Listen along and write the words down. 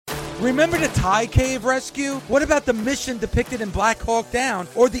Remember the Thai cave rescue? What about the mission depicted in Black Hawk Down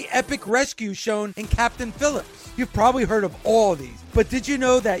or the epic rescue shown in Captain Phillips? You've probably heard of all of these, but did you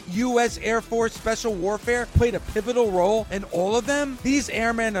know that U.S. Air Force Special Warfare played a pivotal role in all of them? These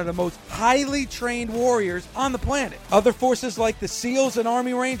airmen are the most highly trained warriors on the planet. Other forces like the SEALs and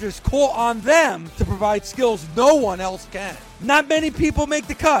Army Rangers call on them to provide skills no one else can. Not many people make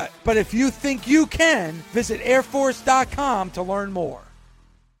the cut, but if you think you can, visit airforce.com to learn more.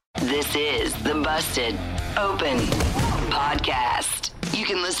 This is the Busted Open Podcast. You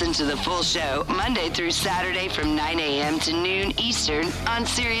can listen to the full show Monday through Saturday from 9 a.m. to noon Eastern on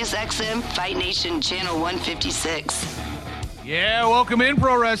SiriusXM Fight Nation Channel 156. Yeah, welcome in,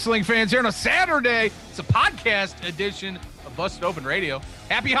 pro wrestling fans, here on a Saturday. It's a podcast edition of Busted Open Radio.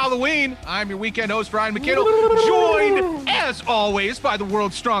 Happy Halloween. I'm your weekend host, Ryan McKinnell, joined, as always, by the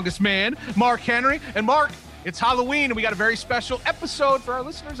world's strongest man, Mark Henry. And Mark, it's Halloween, and we got a very special episode for our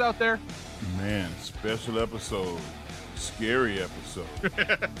listeners out there. Man, special episode. Scary episode.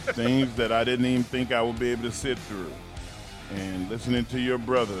 Things that I didn't even think I would be able to sit through. And listening to your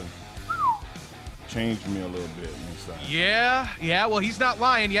brother changed me a little bit inside. Yeah, well, he's not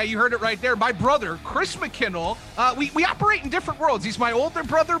lying. Yeah, you heard it right there. My brother, Chris McKinnell, we operate in different worlds. He's my older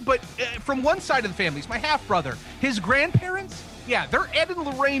brother, but from one side of the family, he's my half-brother. His grandparents, yeah, they're Ed and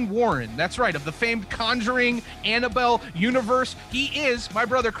Lorraine Warren. That's right, of the famed Conjuring, Annabelle universe. He is, my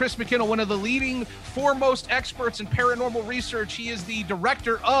brother Chris McKinnell, one of the leading, foremost experts in paranormal research. He is the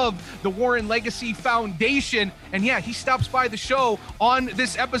director of the Warren Legacy Foundation. And yeah, he stops by the show on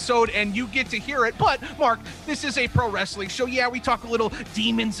this episode, and you get to hear it. But, Mark, this is a pro wrestling show. Yeah, we talk a little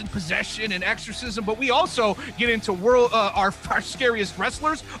demons and possession and exorcism, but we also get into our scariest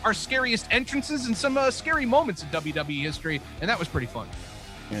wrestlers, our scariest entrances, and some scary moments in WWE history. And that was pretty fun.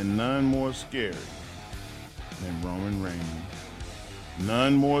 And none more scary than Roman Reigns.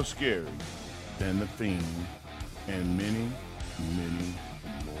 None more scary than The Fiend. And many, many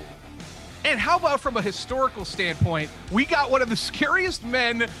more. And how about from a historical standpoint, we got one of the scariest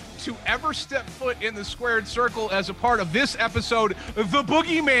men to ever step foot in the squared circle as a part of this episode, the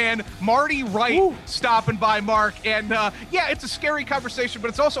Boogeyman, Marty Wright. Woo. Stopping by, Mark. And yeah, it's a scary conversation, but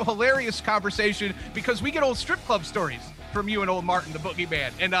it's also a hilarious conversation because we get old strip club stories from you and old Martin, the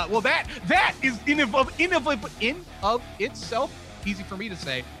Boogeyman. And well, that is in of itself, easy for me to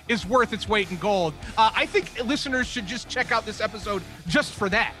say, is worth its weight in gold. I think listeners should just check out this episode just for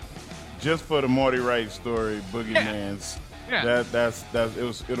that. Just for the Marty Wright story, Boogeyman's. Yeah.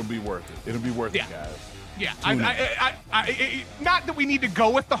 It'll be worth it. It'll be worth it, guys. Yeah, I not that we need to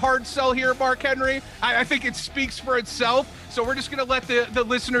go with the hard sell here, Mark Henry. I think it speaks for itself. So we're just going to let the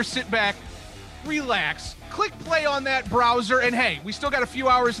listeners sit back, relax, click play on that browser, and hey, we still got a few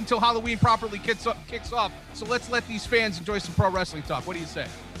hours until Halloween properly kicks off. So let's let these fans enjoy some pro wrestling talk. What do you say?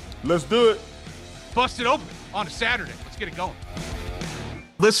 Let's do it. Busted Open on a Saturday. Let's get it going.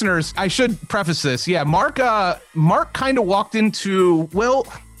 Listeners, I should preface this. Yeah, Mark kind of walked into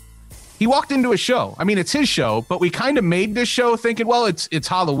a show. I mean, it's his show, but we kind of made this show thinking, well, it's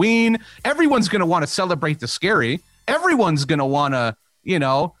Halloween. Everyone's going to want to celebrate the scary. Everyone's going to want to,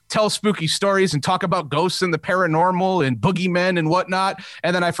 tell spooky stories and talk about ghosts and the paranormal and boogeymen and whatnot.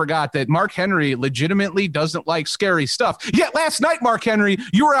 And then I forgot that Mark Henry legitimately doesn't like scary stuff. Yet last night, Mark Henry,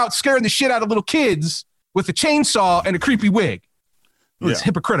 you were out scaring the shit out of little kids with a chainsaw and a creepy wig. It was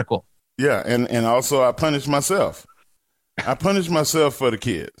hypocritical. Yeah, and also I punished myself. I punished myself for the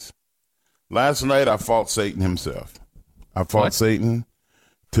kids. Last night I fought Satan himself. I fought Satan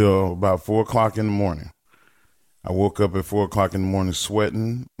till about 4 o'clock in the morning. I woke up at 4 o'clock in the morning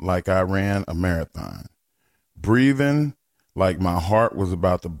sweating like I ran a marathon, breathing like my heart was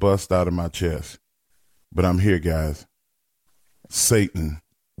about to bust out of my chest. But I'm here, guys. Satan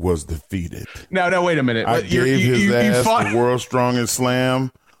was defeated. No, wait a minute. I gave his ass the world's strongest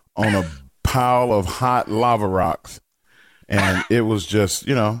slam on a pile of hot lava rocks. And it was just,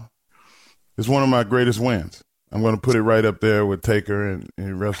 it's one of my greatest wins. I'm going to put it right up there with Taker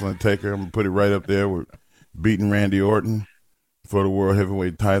and wrestling Taker. I'm going to put it right up there with beating Randy Orton for the World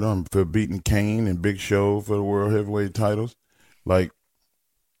Heavyweight title and for beating Kane and Big Show for the World Heavyweight titles. Like,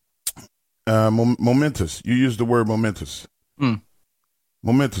 momentous. You used the word momentous.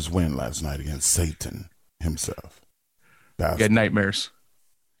 Momentous win last night against Satan himself. Get nightmares.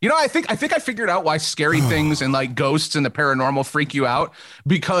 I think I figured out why scary things and like ghosts and the paranormal freak you out,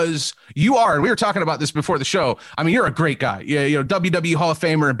 because you are, and we were talking about this before the show. I mean, you're a great guy. WWE Hall of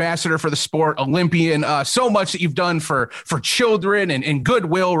Famer, ambassador for the sport, Olympian, so much that you've done for children and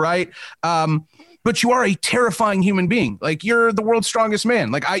goodwill, right? but you are a terrifying human being. Like, you're the world's strongest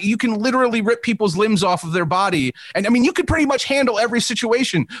man. Like, you can literally rip people's limbs off of their body. And I mean, you could pretty much handle every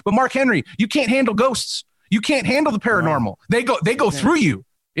situation, but Mark Henry, you can't handle ghosts. You can't handle the paranormal. They go through you.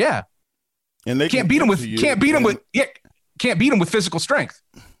 Yeah. And they can't beat them with physical strength.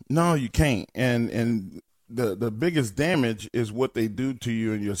 No, you can't. And the biggest damage is what they do to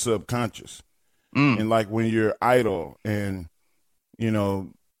you in your subconscious. And like when you're idle and, you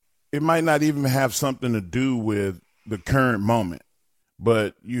know, it might not even have something to do with the current moment,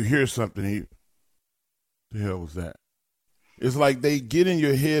 but you hear something. The hell was that? It's like they get in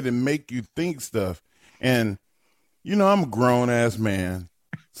your head and make you think stuff. And, you know, I'm a grown ass man.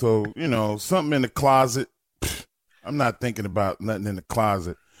 So, you know, something in the closet, I'm not thinking about nothing in the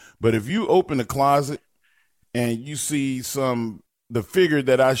closet. But if you open the closet and you see the figure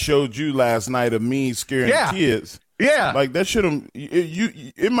that I showed you last night of me scaring kids. Yeah. Like that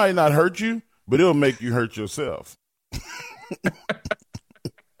it might not hurt you, but it'll make you hurt yourself.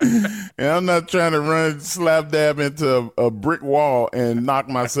 And I'm not trying to run slap dab into a brick wall and knock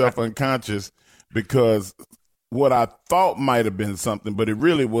myself unconscious because what I thought might have been something, but it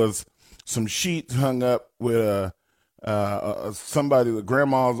really was some sheets hung up with somebody with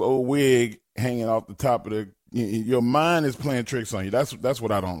grandma's old wig hanging off the top of your mind is playing tricks on you. That's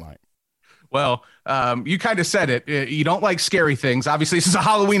what I don't like. Well, you kind of said it. You don't like scary things. Obviously, this is a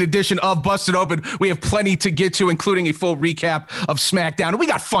Halloween edition of Busted Open. We have plenty to get to, including a full recap of SmackDown. And we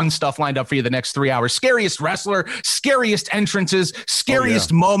got fun stuff lined up for you the next 3 hours. Scariest wrestler, scariest entrances,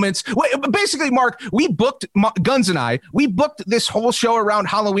 scariest moments. Basically, Mark, Guns and I booked this whole show around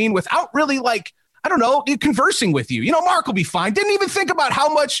Halloween without really I don't know, conversing with you. You know, Mark will be fine. Didn't even think about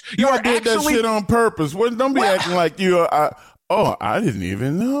how much you are did that shit on purpose. Don't be acting like you are. I didn't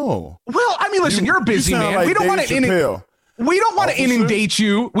even know. Well, I mean, listen, you're a busy man. Like we don't want to inundate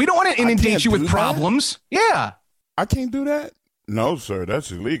you. We don't want to inundate you with problems. Yeah. I can't do that. No, sir.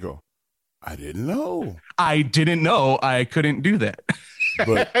 That's illegal. I didn't know. I didn't know I couldn't do that.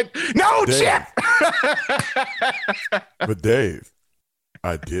 But no, Chip. But Dave,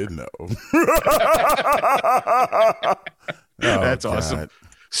 I did know. That's awesome.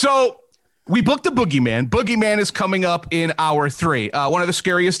 So we booked the Boogeyman. Boogeyman is coming up in hour 3. One of the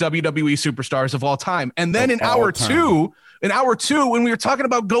scariest WWE superstars of all time. And then in hour two, when we were talking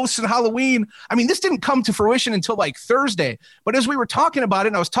about ghosts and Halloween, I mean, this didn't come to fruition until like Thursday. But as we were talking about it,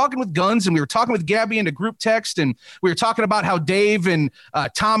 and I was talking with Guns, and we were talking with Gabby in a group text, and we were talking about how Dave and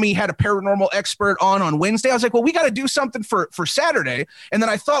Tommy had a paranormal expert on Wednesday. I was like, well, we got to do something for Saturday. And then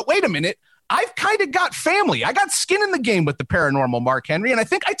I thought, wait a minute. I've kind of got family. I got skin in the game with the paranormal, Mark Henry. And I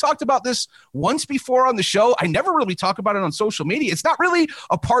think I talked about this once before on the show. I never really talk about it on social media. It's not really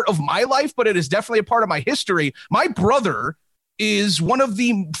a part of my life, but it is definitely a part of my history. My brother is one of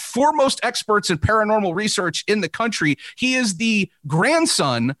the foremost experts in paranormal research in the country. He is the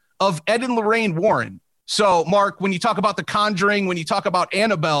grandson of Ed and Lorraine Warren. So, Mark, when you talk about The Conjuring, when you talk about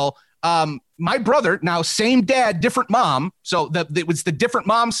Annabelle, my brother, now same dad, different mom. So it was the different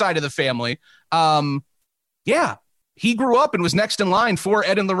mom side of the family. He grew up and was next in line for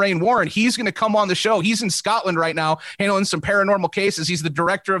Ed and Lorraine Warren. He's going to come on the show. He's in Scotland right now handling some paranormal cases. He's the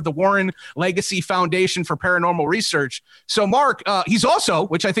director of the Warren Legacy Foundation for Paranormal Research. So Mark, he's also,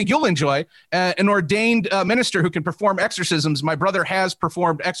 which I think you'll enjoy, an ordained minister who can perform exorcisms. My brother has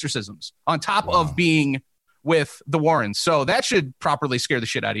performed exorcisms on top of being with the Warrens. So that should properly scare the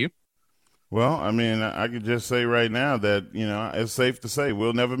shit out of you. Well, I mean, I could just say right now that, you know, it's safe to say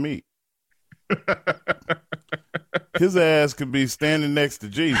we'll never meet. His ass could be standing next to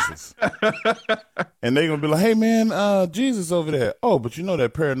Jesus. And they're going to be like, hey, man, Jesus over there. Oh, but you know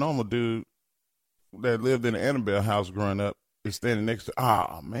that paranormal dude that lived in the Annabelle house growing up is standing next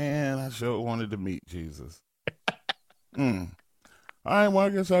to, man, I sure wanted to meet Jesus. All right, well, I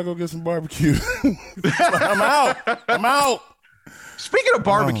guess I'll go get some barbecue. I'm out. Speaking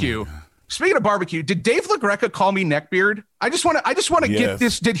of barbecue, did Dave LaGreca call me neckbeard? I just want to get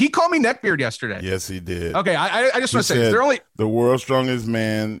this. Did he call me neckbeard yesterday? Yes, he did. Okay, I just want to say they're only the world's strongest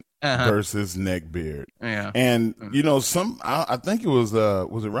man versus neckbeard. Yeah, and you know, I think it was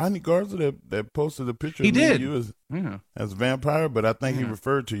it Rodney Garza that posted a picture of you as a vampire, but I think he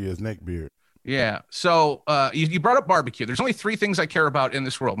referred to you as neckbeard. Yeah. So you brought up barbecue. There's only 3 things I care about in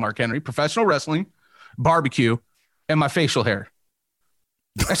this world, Mark Henry: professional wrestling, barbecue, and my facial hair.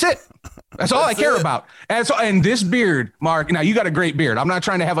 That's it. That's all I care about. And this beard, Mark, now you got a great beard. I'm not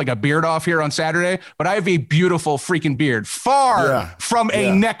trying to have like a beard off here on Saturday, but I have a beautiful freaking beard. Far from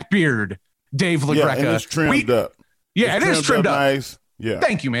a neck beard, Dave LaGreca. Yeah, and it's trimmed up. Yeah, it is trimmed up. Nice. Yeah.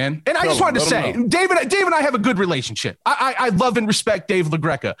 Thank you, man. And I just wanted to say, Dave and I have a good relationship. I love and respect Dave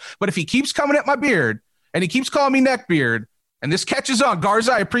LaGreca. But if he keeps coming at my beard and he keeps calling me neckbeard, and this catches on,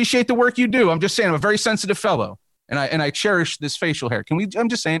 Garza, I appreciate the work you do. I'm just saying, I'm a very sensitive fellow, and I cherish this facial hair. I'm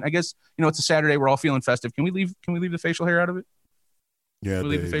just saying, I guess, it's a Saturday. We're all feeling festive. Can we leave the facial hair out of it? Yeah,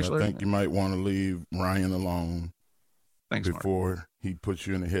 Dave, I think you might want to leave Ryan alone. Thanks, before Mark. he puts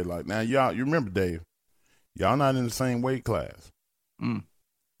you in the headlight. Now, y'all, you remember, Dave, y'all not in the same weight class.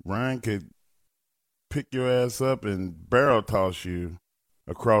 Ryan could pick your ass up and barrel toss you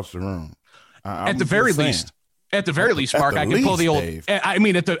across the room. At the very least, Mark, I could pull the old. Dave. I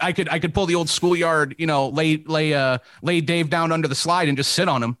mean, I could pull the old schoolyard. Lay Dave down under the slide and just sit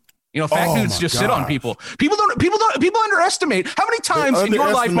on him. Fat dudes just sit on people. People underestimate how many times in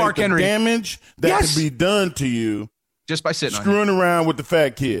your life, Mark Henry, damage that could be done to you just by sitting screwing around with the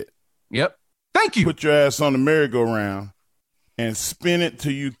fat kid. Yep. Thank you. Put your ass on the merry-go-round and spin it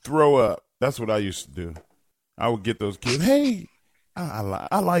till you throw up. That's what I used to do. I would get those kids. Hey,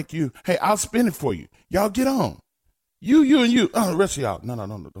 I like you. Hey, I'll spin it for you. Y'all get on. You and you. The rest of y'all. No,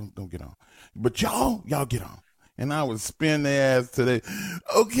 don't get on. But y'all get on. And I would spin their ass today.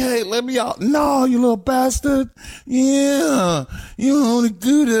 Okay, let me out. No, you little bastard. Yeah, you only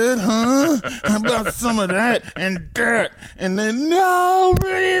do that, huh? How about some of that and that? And then, no,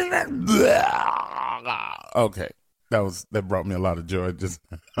 really? Okay. That brought me a lot of joy. Just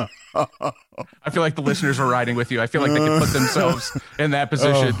I feel like the listeners are riding with you. I feel like they could put themselves in that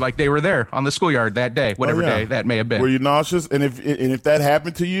position, like they were there on the schoolyard that day, whatever day that may have been. Were you nauseous? And if that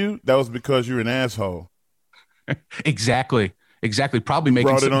happened to you, that was because you're an asshole. Exactly. Probably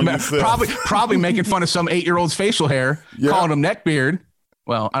making probably making fun of some 8-year-old's facial hair, calling him neckbeard.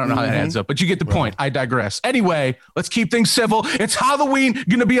 Well, I don't know how that adds up, but you get the point. I digress. Anyway, let's keep things civil. It's Halloween.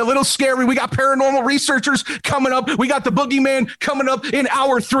 Going to be a little scary. We got paranormal researchers coming up. We got the boogeyman coming up in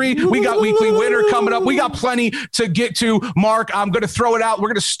hour 3. We got weekly winner coming up. We got plenty to get to. Mark, I'm going to throw it out. We're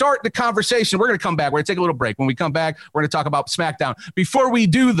going to start the conversation. We're going to come back. We're going to take a little break. When we come back, we're going to talk about SmackDown. Before we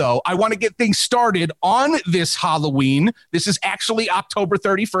do, though, I want to get things started on this Halloween. This is actually October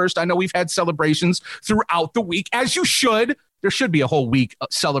 31st. I know we've had celebrations throughout the week, as you should. There should be a whole week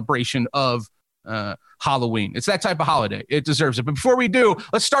celebration of Halloween. It's that type of holiday. It deserves it. But before we do,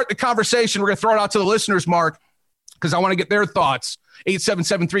 let's start the conversation. We're going to throw it out to the listeners, Mark, because I want to get their thoughts.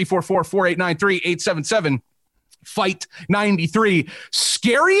 877-344-4893, 877-FIGHT-93.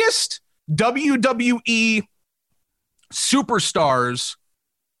 Scariest WWE superstars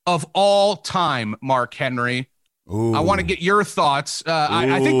of all time, Mark Henry. Ooh. I want to get your thoughts.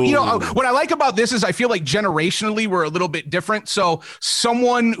 I think, what I like about this is I feel like generationally we're a little bit different. So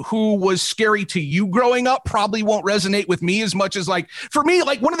someone who was scary to you growing up probably won't resonate with me as much as, like, for me,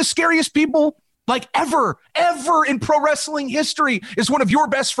 like, one of the scariest people like ever in pro wrestling history is one of your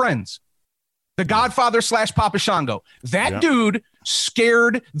best friends, the Godfather / Papa Shango. That dude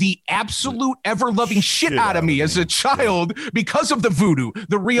scared the absolute ever-loving shit out of me as a child because of the voodoo,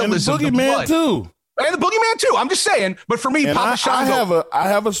 the realism, and the Boogeyman too. And the Boogeyman too. I'm just saying. But for me, Papa Shango. I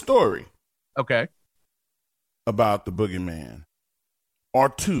have a story. Okay. About the Boogeyman, or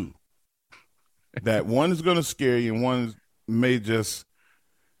two. That one is going to scare you, and one may just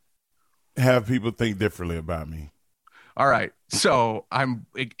have people think differently about me. All right. So I'm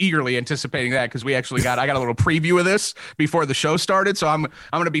eagerly anticipating that because I got a little preview of this before the show started. So I'm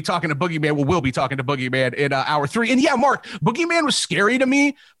going to be talking to Boogeyman. We'll be talking to Boogeyman in hour 3. And yeah, Mark, Boogeyman was scary to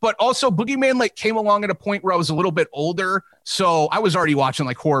me, but also Boogeyman came along at a point where I was a little bit older. So I was already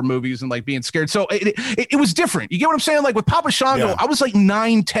watching horror movies and being scared. So it was different. You get what I'm saying? With Papa Shango, I was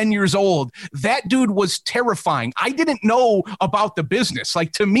 9-10 years old. That dude was terrifying. I didn't know about the business.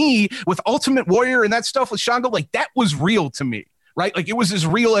 To me, with Ultimate Warrior and that stuff with Shango, that was real to me. Right? It was as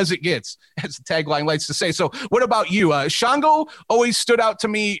real as it gets, as the tagline likes to say. So what about you? Shango always stood out to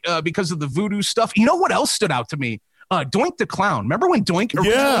me because of the voodoo stuff. You know what else stood out to me? Doink the Clown. Remember when Doink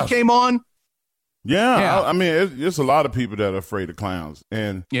originally came on? Yeah. I mean, there's a lot of people that are afraid of clowns.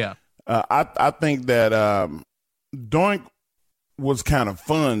 And I think that Doink was kind of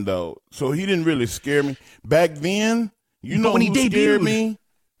fun, though. So he didn't really scare me. Back then, who scared me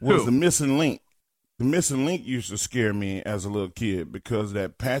was the Missing Link. The Missing Link used to scare me as a little kid because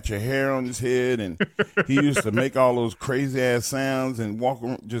that patch of hair on his head, and he used to make all those crazy ass sounds and walk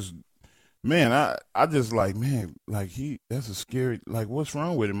around. Just, man, I just that's a scary. What's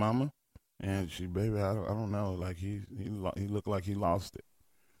wrong with him, Mama? And she, baby, I don't know. He looked like he lost it.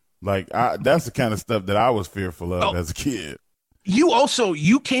 That's the kind of stuff that I was fearful of as a kid.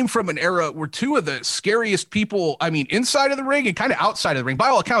 You came from an era where two of the scariest people, I mean, inside of the ring and kind of outside of the ring, by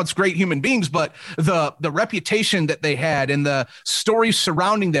all accounts, great human beings, but the reputation that they had and the stories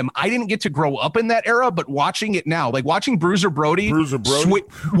surrounding them, I didn't get to grow up in that era, but watching it now, like watching Bruiser Brody,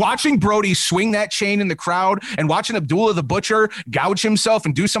 watching Brody swing that chain in the crowd and watching Abdullah the Butcher gouge himself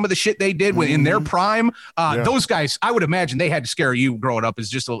and do some of the shit they did in their prime. Those guys, I would imagine they had to scare you growing up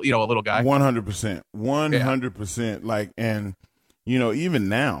as just a little guy. 100%, 100%. Like, and even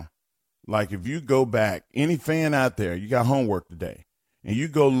now, like if you go back, any fan out there, you got homework today, and you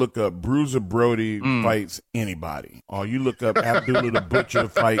go look up Bruiser Brody fights anybody, or you look up Abdullah the Butcher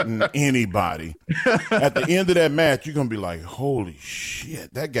fighting anybody. At the end of that match, you're going to be like, holy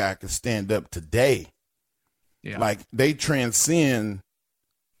shit, that guy could stand up today. Yeah. Like they transcend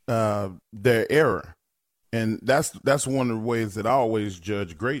their era. And that's one of the ways that I always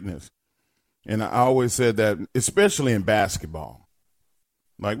judge greatness. And I always said that, especially in basketball.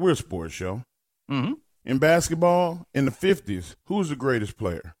 Like, we're a sports show. Mm-hmm. In basketball, in the 50s, who's the greatest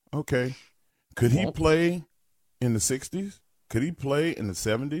player? Okay. Could he play in the 60s? Could he play in the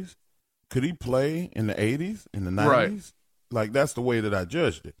 70s? Could he play in the 80s, in the 90s? Right. Like, that's the way that I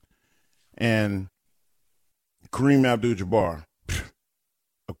judged it. And Kareem Abdul-Jabbar,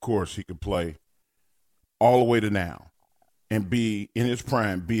 of course, he could play all the way to now and be, in his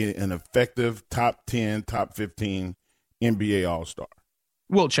prime, be an effective top 10, top 15 NBA All-Star.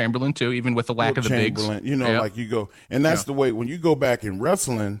 Wilt Chamberlain, too, even with the lack of the bigs. Like you go. And that's the way, when you go back in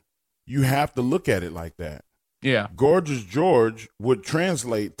wrestling, you have to look at it like that. Yeah. Gorgeous George would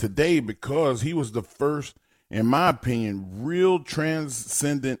translate today because he was the first, in my opinion, real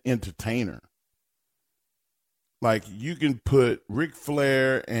transcendent entertainer. Like, you can put Ric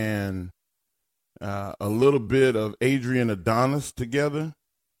Flair and a little bit of Adrian Adonis together,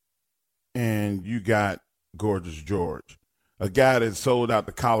 and you got Gorgeous George. A guy that sold out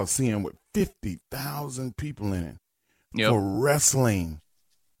the Coliseum with 50,000 people in it for wrestling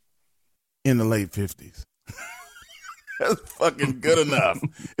in the late 50s. That's fucking good enough.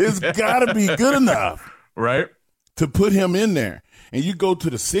 It's got to be good enough. Right. To put him in there. And you go to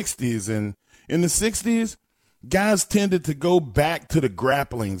the 60s, and in the 60s, guys tended to go back to the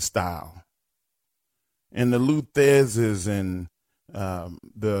grappling style. And the Luthezes and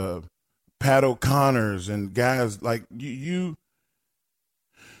the Pat O'Connors and guys like you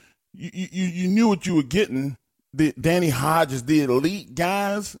knew what you were getting. The Danny Hodges, the elite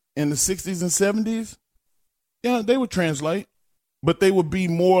guys in the 60s and 70s, yeah, they would translate, but they would be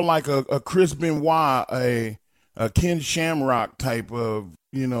more like a Chris Benoit, a Ken Shamrock type of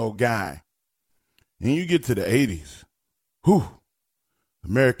guy. And you get to the 80s,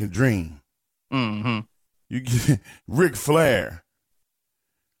 American Dream. Mm-hmm. You get Ric Flair.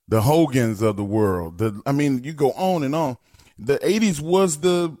 The Hogans of the world. You go on and on. The 80s was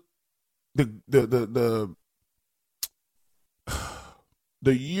the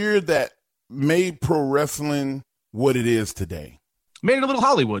year that made pro wrestling what it is today. Made it a little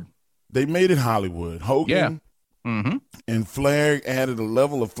Hollywood. They made it Hollywood. Hogan and Flair added a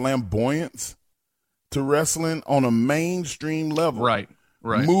level of flamboyance to wrestling on a mainstream level. Right.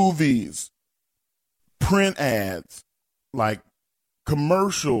 Movies, print ads, like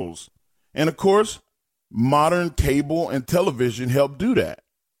commercials, and of course modern cable and television helped do that,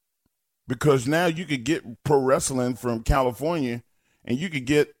 because now you could get pro wrestling from California, and you could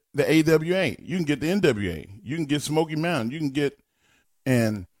get the AWA, you can get the NWA, you can get Smoky Mountain, you can get,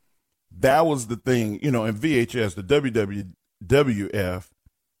 and that was the thing, and VHS, the WWF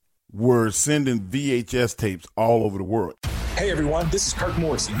were sending VHS tapes all over the world. Hey everyone, this is Kirk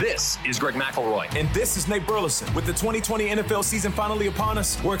Morrison. This is Greg McElroy. And this is Nate Burleson. With the 2020 NFL season finally upon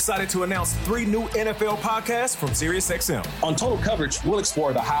us, we're excited to announce 3 new NFL podcasts from SiriusXM. On Total Coverage, we'll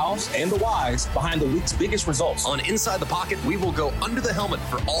explore the hows and the whys behind the week's biggest results. On Inside the Pocket, we will go under the helmet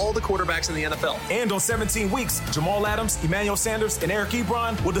for all the quarterbacks in the NFL. And on 17 Weeks, Jamal Adams, Emmanuel Sanders, and Eric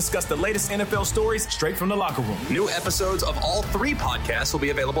Ebron will discuss the latest NFL stories straight from the locker room. New episodes of all 3 podcasts will be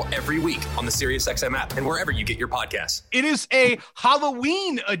available every week on the SiriusXM app and wherever you get your podcasts. It is a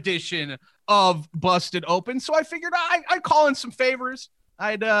Halloween edition of Busted Open, so I figured I'd call in some favors.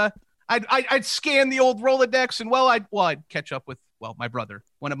 I'd scan the old Rolodex, and I'd catch up with my brother,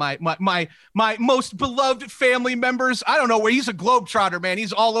 one of my most beloved family members. I don't know where he's a globetrotter, man.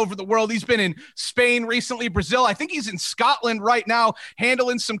 He's all over the world. He's been in Spain recently, Brazil. I think he's in Scotland right now,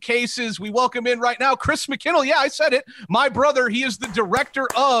 handling some cases. We welcome in right now Chris McKinnell. Yeah, I said it. My brother. He is the director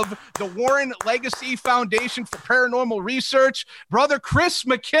of the Warren Legacy Foundation for Paranormal Research. Brother Chris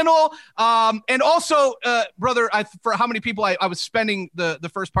McKinnell, and also, brother, for how many people I was spending the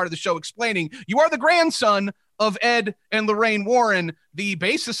first part of the show explaining, you are the grandson of Ed and Lorraine Warren, the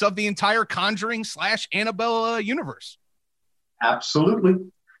basis of the entire Conjuring / Annabelle universe. Absolutely.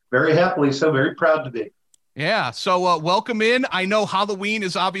 Very happily so. Very proud to be. Yeah. So welcome in. I know Halloween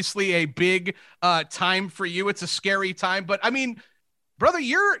is obviously a big time for you. It's a scary time, but I mean, brother,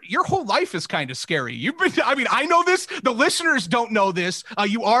 your whole life is kind of scary. I know this. The listeners don't know this.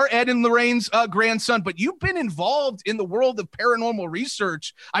 You are Ed and Lorraine's grandson, but you've been involved in the world of paranormal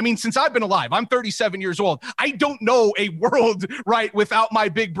research. I mean, since I've been alive, I'm 37 years old. I don't know a world, right, without my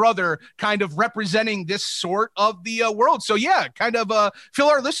big brother kind of representing this sort of the world. So yeah, kind of fill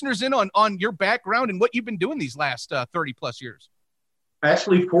our listeners in on your background and what you've been doing these last 30 plus years.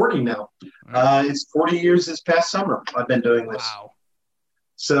 Actually 40 now. It's 40 years this past summer I've been doing this. Wow.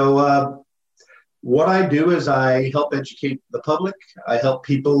 So what I do is I help educate the public. I help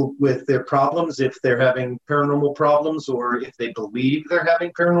people with their problems. If they're having paranormal problems or if they believe they're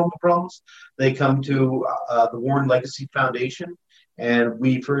having paranormal problems, they come to the Warren Legacy Foundation. And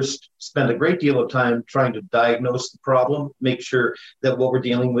we first spend a great deal of time trying to diagnose the problem, make sure that what we're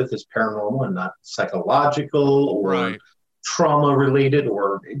dealing with is paranormal and not psychological or trauma related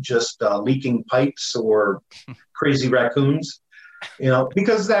or just leaking pipes or crazy raccoons.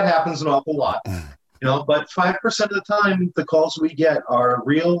 Because that happens an awful lot, but 5% of the time, the calls we get are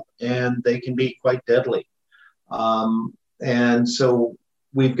real and they can be quite deadly. And so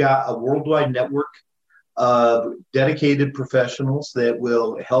we've got a worldwide network of dedicated professionals that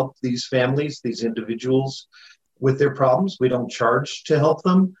will help these families, these individuals with their problems. We don't charge to help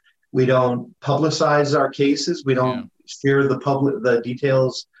them. We don't publicize our cases. We don't share the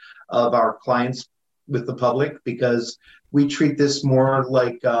details of our clients with the public because we treat this more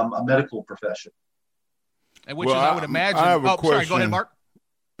like a medical profession. And which is, I would imagine. I have a question. Sorry, go ahead, Mark.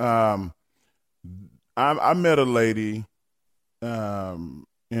 I met a lady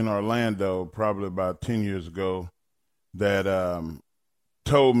in Orlando probably about 10 years ago that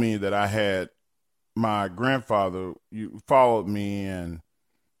told me that I had my grandfather followed me and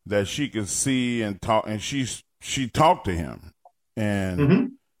that she could see and talk, and she talked to him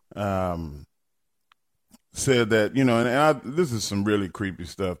and said that, this is some really creepy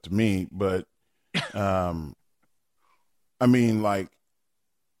stuff to me, but I mean, like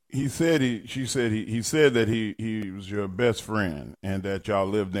he said that he was your best friend and that y'all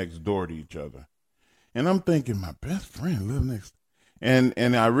lived next door to each other. And I'm thinking, my best friend lived next, and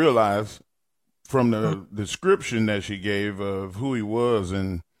I realized from the description that she gave of who he was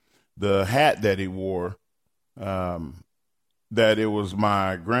and the hat that he wore, that it was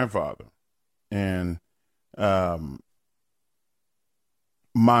my grandfather. And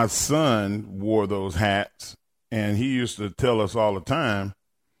my son wore those hats, and he used to tell us all the time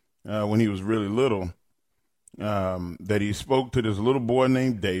when he was really little that he spoke to this little boy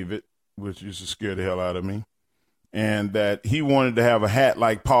named David, which used to scare the hell out of me, and that he wanted to have a hat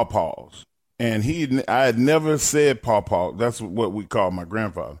like Paw Paw's. And I had never said Paw Paw. That's what we call my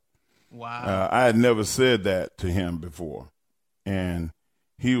grandfather. Wow. I had never said that to him before. And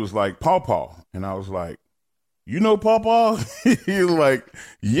he was like, Paw Paw. And I was like, you know Paw Paw? He was like,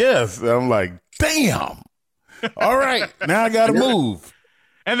 yes. And I'm like, damn. All right. Now I got to move.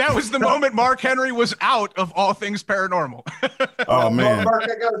 And that was the moment Mark Henry was out of all things paranormal. Oh, man. Mark, I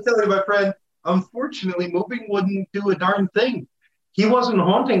got to tell you, my friend, unfortunately, moving wouldn't do a darn thing. He wasn't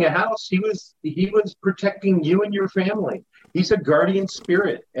haunting a house. He was protecting you and your family. He's a guardian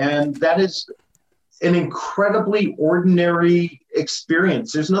spirit. And that is an incredibly ordinary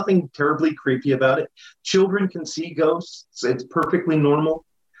experience. There's nothing terribly creepy about it. Children can see ghosts. It's perfectly normal.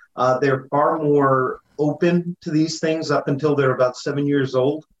 They're far more open to these things up until they're about 7 years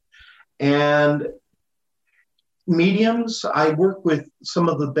old. And mediums, I work with some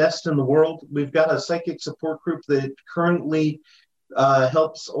of the best in the world. We've got a psychic support group that currently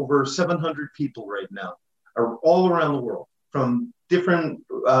helps over 700 people right now, all around the world, from different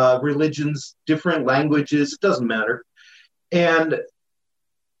religions, different languages, it doesn't matter. And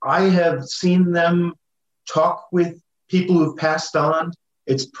I have seen them talk with people who've passed on.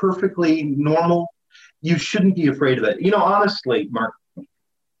 It's perfectly normal. You shouldn't be afraid of it. Honestly, Mark,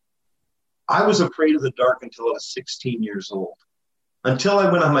 I was afraid of the dark until I was 16 years old. Until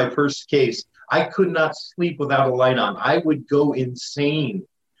I went on my first case, I could not sleep without a light on. I would go insane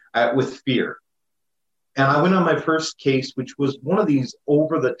with fear. And I went on my first case, which was one of these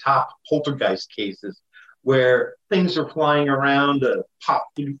over-the-top poltergeist cases where things are flying around, pop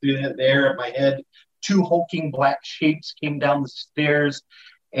through the air at my head. 2 hulking black shapes came down the stairs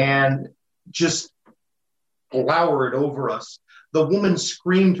and just glowered over us. The woman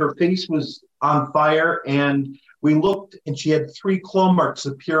screamed, her face was on fire, and we looked, and she had 3 claw marks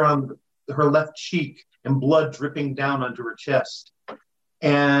appear on her left cheek and blood dripping down onto her chest.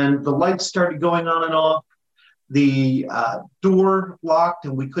 And the lights started going on and off. The door locked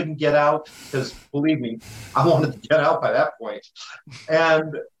and we couldn't get out because, believe me, I wanted to get out by that point.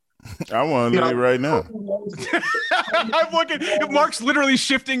 And I want to leave right now. I'm looking. Mark's literally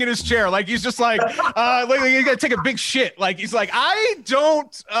shifting in his chair, like he's just like he's gonna take a big shit. Like he's like, I'm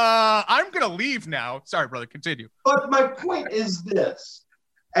gonna leave now. Sorry, brother. Continue. But my point is this,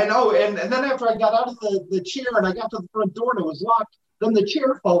 and then after I got out of the chair and I got to the front door and it was locked, then the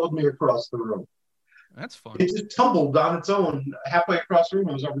chair followed me across the room. That's fun. It just tumbled on its own halfway across the room.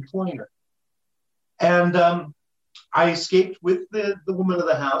 It was a recliner. And I escaped with the woman of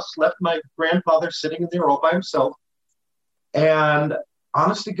the house, left my grandfather sitting in there all by himself. And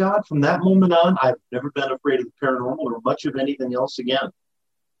honest to God, from that moment on, I've never been afraid of the paranormal or much of anything else again.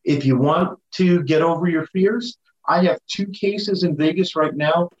 If you want to get over your fears, I have 2 cases in Vegas right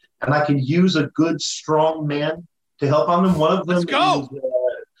now, and I can use a good, strong man to help on them. One of them is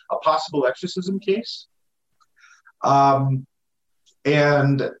a possible exorcism case. And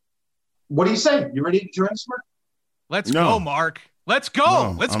what do you say? You ready to join us, Mark? Let's go, Mark. Let's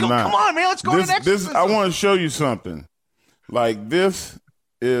go. No, Let's I'm go. not. Come on, man. Let's go to the next. I want to show you something. Like, this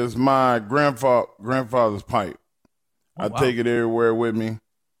is my grandfather's pipe. I take it everywhere with me.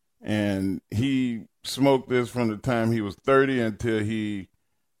 And he smoked this from the time he was 30 until he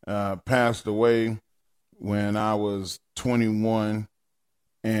passed away when I was 21.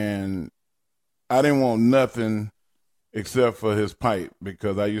 And I didn't want nothing except for his pipe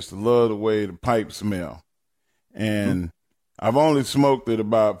because I used to love the way the pipe smell. And I've only smoked it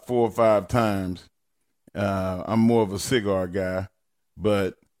about 4 or 5 times. I'm more of a cigar guy,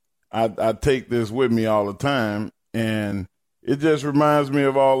 but I take this with me all the time. And it just reminds me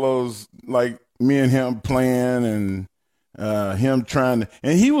of all those, like, me and him playing and him trying to,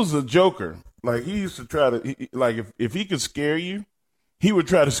 and he was a joker. Like, he used to try to, if he could scare you, he would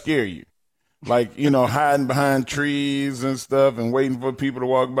try to scare you. Like, hiding behind trees and stuff and waiting for people to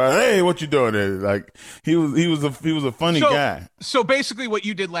walk by. Hey, what you doing there? Like, he was a funny guy. So basically what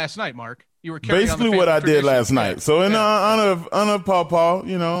you did last night, Mark, you were carrying basically on the what I did last Yeah. night. So in honor of Paw,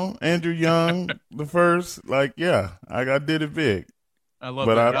 Andrew Young, the first, I did it big. I love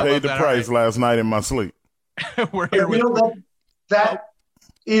but that. I paid the price last night in my sleep. We're here with that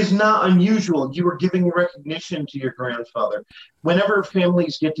is not unusual. You were giving recognition to your grandfather. Whenever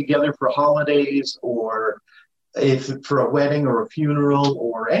families get together for holidays or if for a wedding or a funeral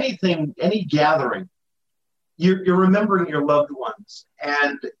or anything, any gathering, you're remembering your loved ones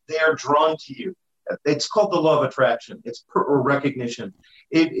and they are drawn to you. It's called the law of attraction. It's recognition.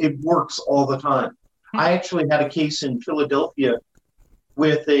 It works all the time. I actually had a case in Philadelphia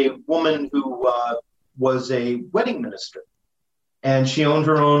with a woman who was a wedding minister. And she owned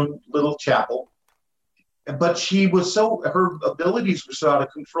her own little chapel. But her abilities were so out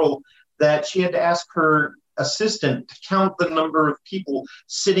of control that she had to ask her assistant to count the number of people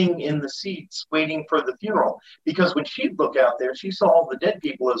sitting in the seats waiting for the funeral. Because when she'd look out there, she saw all the dead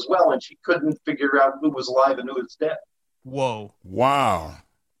people as well, and she couldn't figure out who was alive and who was dead. Whoa. Wow.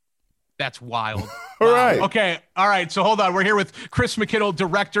 That's wild. All right. Okay. All right. So hold on. We're here with Chris McKinnell,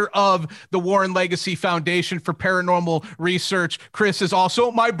 director of the Warren Legacy Foundation for Paranormal Research. Chris is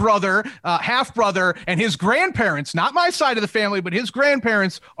also my brother, half brother, and his grandparents, not my side of the family, but his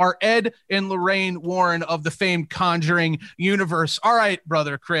grandparents are Ed and Lorraine Warren of the famed Conjuring universe. All right,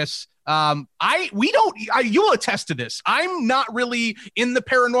 brother Chris. You'll attest to this. I'm not really in the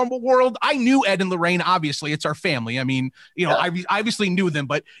paranormal world. I knew Ed and Lorraine, obviously it's our family. I mean, I obviously knew them,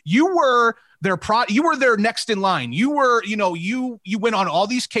 but you were their next in line. You were, you went on all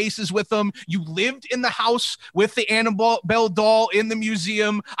these cases with them. You lived in the house with the Annabelle doll in the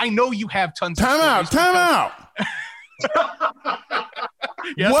museum. I know you have tons of stories. Time out.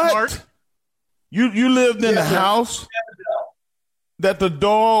 Yes, what? Mark? You lived in the house that the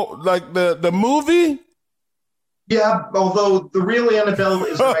doll, like the movie? Yeah, although the real Annabelle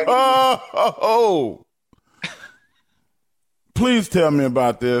is oh. Please tell me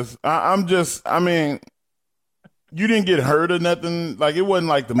about this. I mean, you didn't get hurt or nothing? Like, it wasn't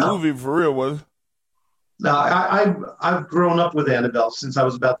like the movie for real, was it? No, I've grown up with Annabelle since I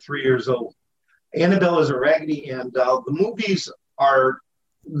was about 3 years old. Annabelle is a Raggedy Ann doll. The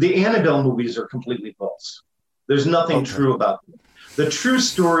Annabelle movies are completely false. There's nothing true about them. The true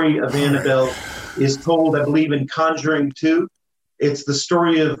story of Annabelle is told, I believe, in Conjuring 2. It's the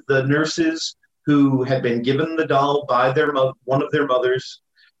story of the nurses who had been given the doll by one of their mothers.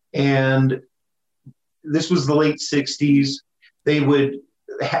 And this was the late 60s. They would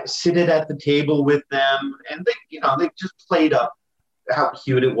sit it at the table with them, and they just played up. how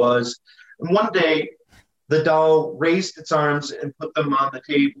cute it was. And one day, the doll raised its arms and put them on the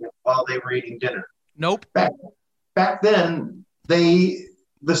table while they were eating dinner. Nope. Back then, the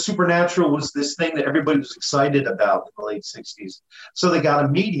supernatural was this thing that everybody was excited about in the late 60s. So they got a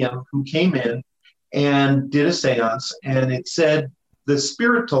medium who came in and did a seance, and it said the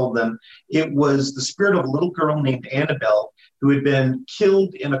spirit told them it was the spirit of a little girl named Annabelle who had been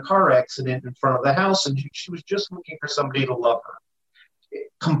killed in a car accident in front of the house, and she was just looking for somebody to love her.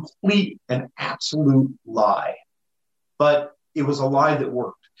 Complete and absolute lie. But it was a lie that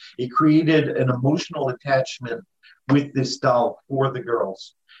worked. It created an emotional attachment with this doll for the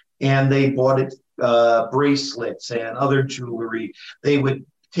girls. And they bought it bracelets and other jewelry. They would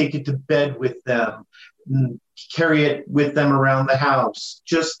take it to bed with them, carry it with them around the house,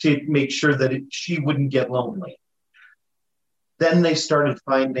 just to make sure that she wouldn't get lonely. Then they started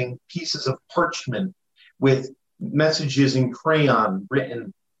finding pieces of parchment with messages in crayon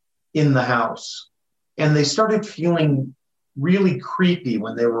written in the house. And they started feeling really creepy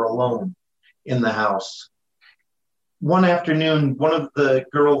when they were alone in the house. One afternoon, one of the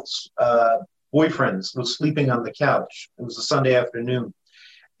girls' boyfriends was sleeping on the couch. It was a Sunday afternoon.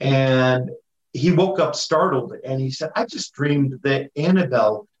 And he woke up startled and he said, I just dreamed that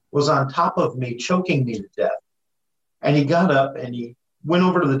Annabelle was on top of me, choking me to death. And he got up and he went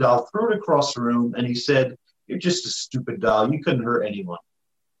over to the doll, threw it across the room, and he said, you're just a stupid doll. You couldn't hurt anyone.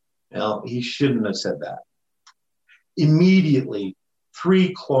 Well, he shouldn't have said that. Immediately,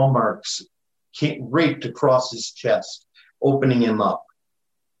 3 claw marks raked across his chest, opening him up.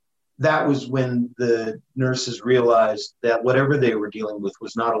 That was when the nurses realized that whatever they were dealing with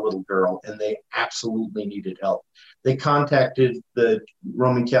was not a little girl, and they absolutely needed help. They contacted the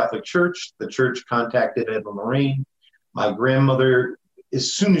Roman Catholic Church. The church contacted Edna Lorraine. My grandmother,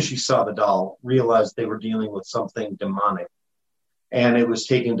 as soon as she saw the doll, realized they were dealing with something demonic, and it was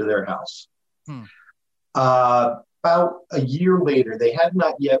taken to their house. About a year later, they had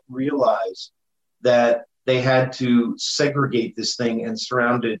not yet realized that they had to segregate this thing and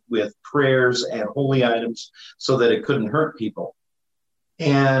surround it with prayers and holy items so that it couldn't hurt people.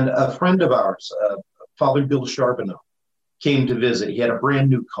 And a friend of ours, Father Bill Charbonneau, came to visit. He had a brand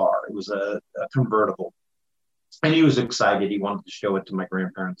new car. It was a convertible. And he was excited. He wanted to show it to my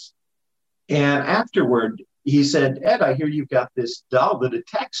grandparents. And afterward, he said, Ed, I hear you've got this doll that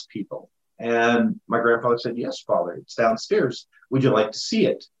attacks people. And my grandfather said, yes, Father, it's downstairs. Would you like to see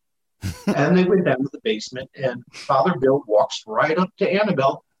it? And they went down to the basement, and Father Bill walks right up to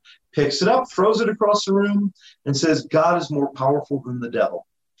Annabelle, picks it up, throws it across the room, and says, God is more powerful than the devil.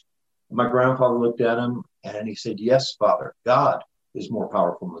 And my grandfather looked at him, and he said, yes, Father, God is more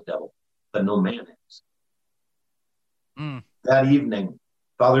powerful than the devil, but no man is. That evening,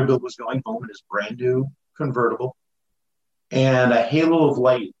 Father Bill was going home in his brand new convertible, and a halo of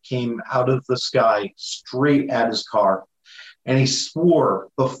light came out of the sky straight at his car. And he swore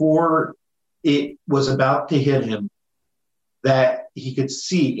before it was about to hit him that he could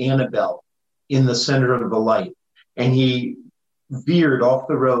see Annabelle in the center of the light. And he veered off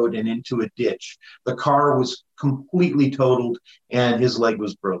the road and into a ditch. The car was completely totaled and his leg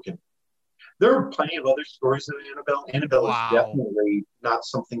was broken. There are plenty of other stories of Annabelle. Annabelle is definitely not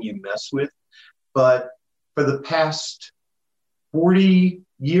something you mess with. But for the past 40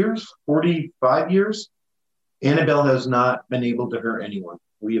 years, 45 years, Annabelle has not been able to hurt anyone.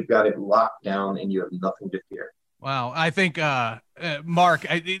 We have got it locked down, and you have nothing to fear. Wow. I think, Mark,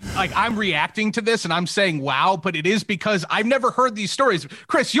 I'm reacting to this and I'm saying, wow, but it is because I've never heard these stories.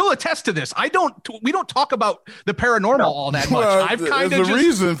 Chris, you'll attest to this. We don't talk about the paranormal all that much. Well, I've kind there's of a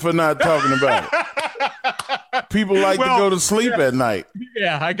reason for not talking about it. People like to go to sleep at night.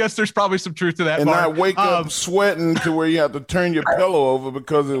 Yeah, I guess there's probably some truth to that, and Mark. not wake up sweating to where you have to turn your pillow over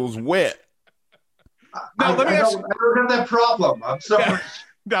because it was wet. I don't have that problem. I'm sorry. Yeah.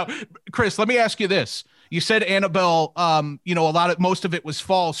 Now, Chris, let me ask you this. You said Annabelle, most of it was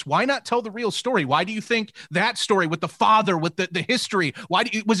false. Why not tell the real story? Why do you think that story with the father, with the history,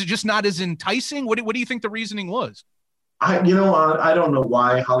 was it just not as enticing? What do you think the reasoning was? I don't know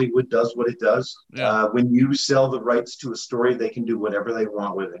why Hollywood does what it does. Yeah. When you sell the rights to a story, they can do whatever they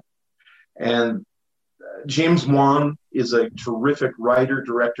want with it. And James Wan is a terrific writer,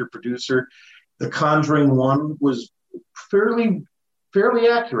 director, producer. The Conjuring 1 was fairly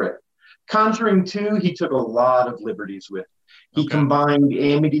accurate. Conjuring 2, he took a lot of liberties with. He combined the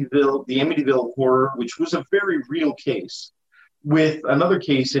Amityville horror, which was a very real case, with another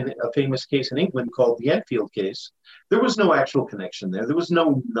case, a famous case in England called the Enfield case. There was no actual connection there. There was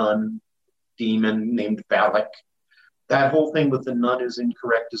no nun demon named Valak. That whole thing with the nun is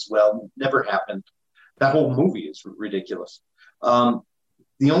incorrect as well. Never happened. That whole movie is ridiculous.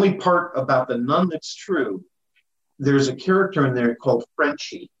 The only part about the nun that's true, there's a character in there called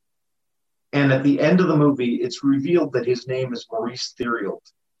Frenchie. And at the end of the movie, it's revealed that his name is Maurice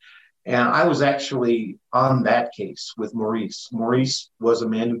Theriault. And I was actually on that case with Maurice. Maurice was a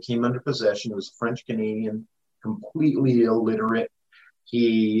man who came under possession. He was French-Canadian, completely illiterate.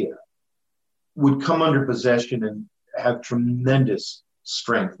 He would come under possession and have tremendous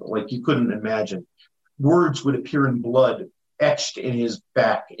strength, like you couldn't imagine. Words would appear in blood, etched in his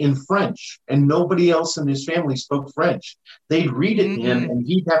back in French, and nobody else in his family spoke French. They'd read it to him, and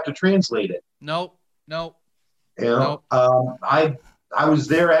he'd have to translate it. Nope. You know, I was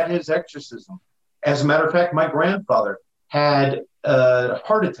there at his exorcism. As a matter of fact, my grandfather had a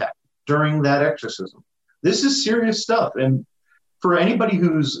heart attack during that exorcism. This is serious stuff, and for anybody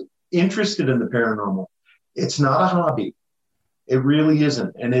who's interested in the paranormal, it's not a hobby. It really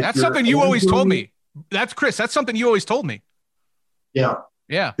isn't. And that's something you always told me. That's Chris. That's something you always told me. Yeah.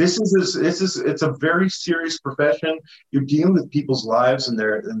 It's a very serious profession. You're dealing with people's lives and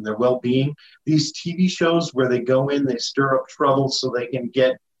their well-being. These TV shows where they go in, they stir up trouble so they can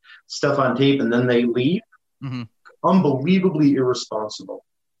get stuff on tape and then they leave. Mm-hmm. Unbelievably irresponsible.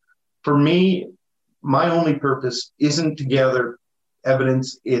 For me, my only purpose isn't to gather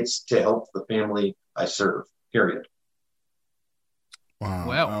evidence, it's to help the family I serve. Period. Wow.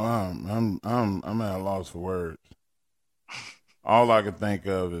 Well, I'm at a loss for words. All I can think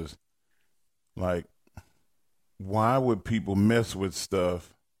of is, like, why would people mess with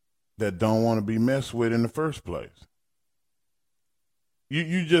stuff that don't want to be messed with in the first place?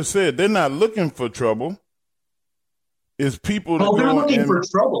 You just said they're not looking for trouble. It's people that they're looking for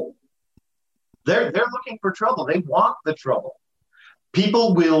trouble. They're looking for trouble. They want the trouble.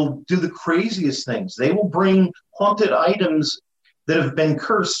 People will do the craziest things. They will bring haunted items that have been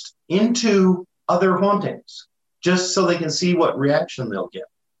cursed into other hauntings just so they can see what reaction they'll get.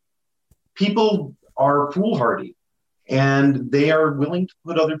 People are foolhardy and they are willing to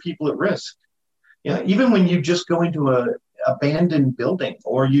put other people at risk. You know, even when you just go into a abandoned building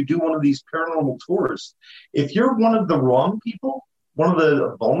or you do one of these paranormal tours, if you're one of the wrong people, one of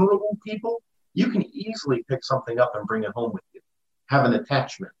the vulnerable people, you can easily pick something up and bring it home with you. Have an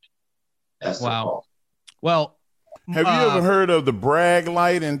attachment, as they're called. Well, have you ever heard of the Bragg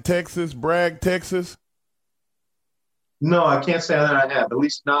light in Texas, Bragg, Texas? No, I can't say that I have, at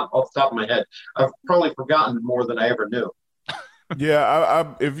least not off the top of my head. I've probably forgotten more than I ever knew.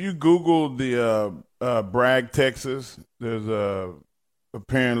 Yeah, if you Google the Bragg, Texas, there's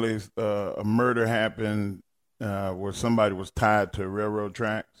apparently a murder happened where somebody was tied to railroad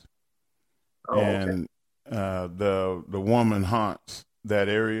tracks. Oh, and the woman haunts that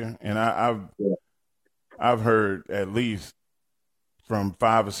area. And I've heard at least from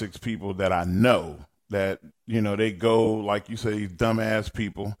 5 or 6 people that I know that, you know, they go, like you say, dumbass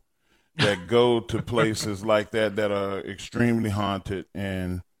people that go to places like that are extremely haunted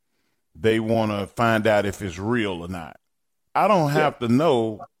and they want to find out if it's real or not. I don't have to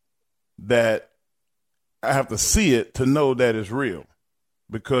know that. I have to see it to know that it's real,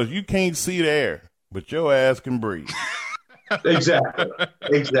 because you can't see the air, but your ass can breathe. Exactly.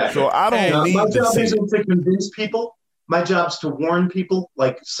 So I don't need to see. My job isn't to convince people. My job's to warn people,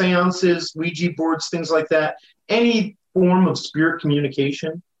 like seances, Ouija boards, things like that. Any form of spirit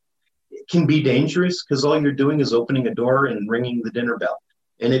communication can be dangerous because all you're doing is opening a door and ringing the dinner bell.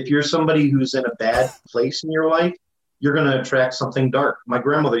 And if you're somebody who's in a bad place in your life, you're going to attract something dark. My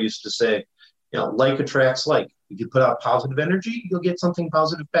grandmother used to say, you know, like attracts like. If you put out positive energy, you'll get something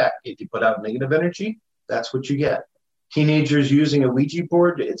positive back. If you put out negative energy, that's what you get. Teenagers using a Ouija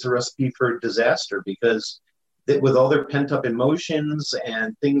board, it's a recipe for disaster because with all their pent-up emotions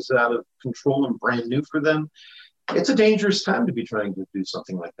and things out of control and brand new for them, it's a dangerous time to be trying to do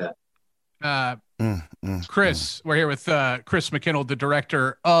something like that. Chris, we're here with Chris McKinnell, the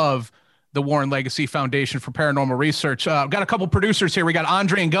director of the Warren Legacy Foundation for Paranormal Research. Got a couple producers here. We got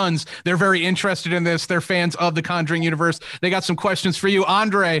Andre and Guns. They're very interested in this. They're fans of the Conjuring universe. They got some questions for you.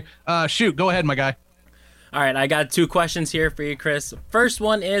 Andre, shoot, go ahead, my guy. All right, I got 2 questions here for you, Chris. First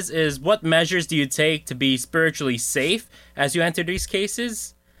one is what measures do you take to be spiritually safe as you enter these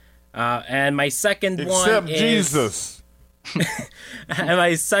cases? And my second Except Jesus. And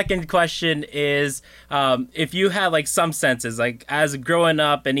my second question is, if you have like some senses, like as growing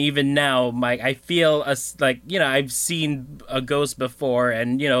up and even now, I feel I've seen a ghost before,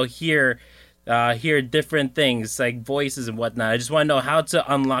 and hear different things like voices and whatnot. I just want to know how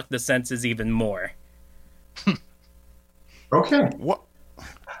to unlock the senses even more. Okay. What?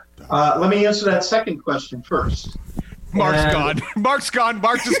 Let me answer that second question first. Mark's gone. Mark's gone.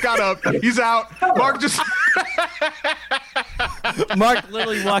 Mark just got up. He's out. Mark just. Mark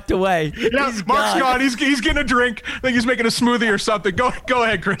literally walked away. Yeah, Mark's gone. He's getting a drink. I think he's making a smoothie or something. Go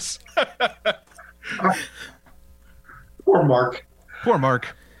ahead, Chris. Poor Mark. Poor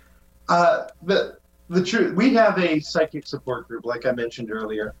Mark. The truth, we have a psychic support group, like I mentioned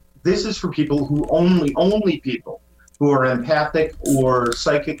earlier. This is for people who only people who are empathic or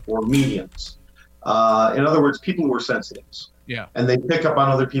psychic or mediums. In other words, people who are sensitives. Yeah. And they pick up on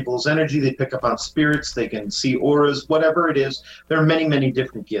other people's energy. They pick up on spirits. They can see auras, whatever it is. There are many, many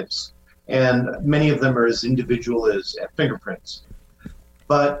different gifts. And many of them are as individual as fingerprints.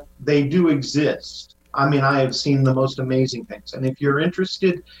 But they do exist. I mean, I have seen the most amazing things. And if you're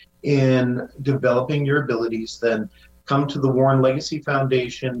interested in developing your abilities, then come to the Warren Legacy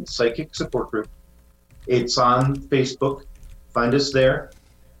Foundation Psychic Support Group. It's on Facebook. Find us there,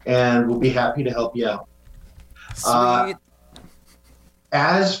 and we'll be happy to help you out. Sweet.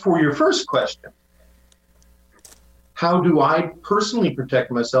 As for your first question, how do I personally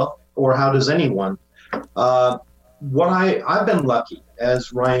protect myself, or how does anyone? I've been lucky,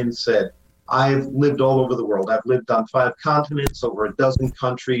 as Ryan said. I've lived all over the world. I've lived on 5 continents, over a dozen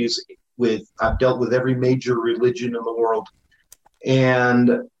countries. I've dealt with every major religion in the world. And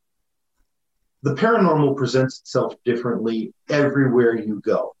the paranormal presents itself differently everywhere you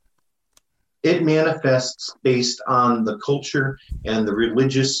go. It manifests based on the culture and the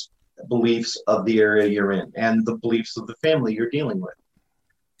religious beliefs of the area you're in and the beliefs of the family you're dealing with.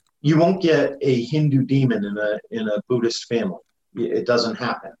 You won't get a Hindu demon in a Buddhist family. It doesn't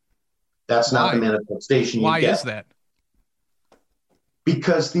happen. That's not the manifestation you get. Why is that?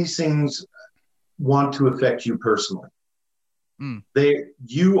 Because these things want to affect you personally.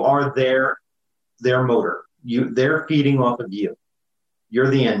 You are their motor. They're feeding off of you.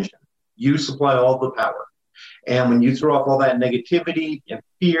 You're the engine. You supply all the power. And when you throw off all that negativity and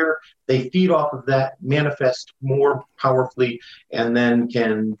fear, they feed off of that, manifest more powerfully, and then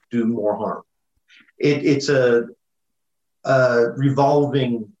can do more harm. It's a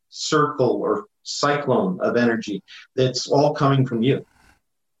revolving circle or cyclone of energy that's all coming from you.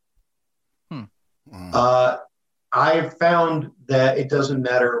 I've found that it doesn't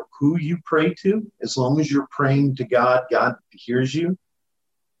matter who you pray to, as long as you're praying to God, God hears you.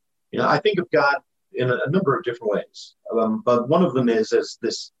 You know, I think of God in a number of different ways, but one of them is as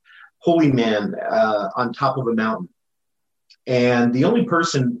this holy man on top of a mountain. And the only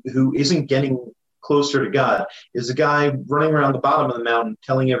person who isn't getting closer to God is a guy running around the bottom of the mountain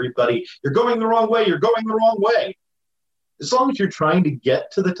telling everybody, you're going the wrong way, you're going the wrong way. As long as you're trying to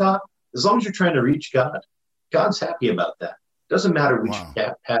get to the top, as long as you're trying to reach God, God's happy about that. Doesn't matter which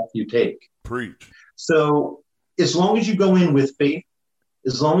path you take. Preach. So as long as you go in with faith,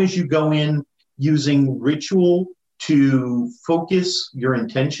 as long as you go in using ritual to focus your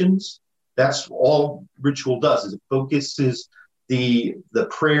intentions, that's all ritual does, is it focuses the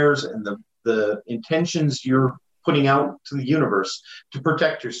prayers and the intentions you're putting out to the universe to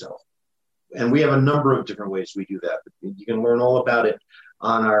protect yourself. And we have a number of different ways we do that. You can learn all about it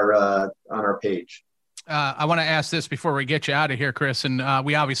on our page. I want to ask this before we get you out of here, Chris, and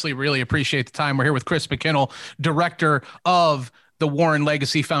we obviously really appreciate the time. We're here with Chris McKinnell, director of the Warren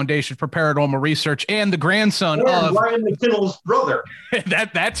Legacy Foundation for Paranormal Research, and the grandson of Ryan McKinnell's brother.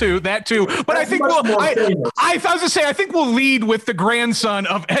 that too. But I think I was gonna say, I think we'll lead with the grandson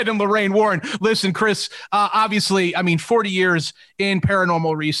of Ed and Lorraine Warren. Listen, Chris, obviously, 40 years in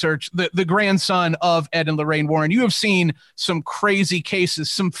paranormal research, the grandson of Ed and Lorraine Warren. You have seen some crazy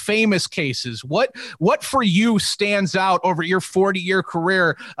cases, some famous cases. What for you stands out over your 40-year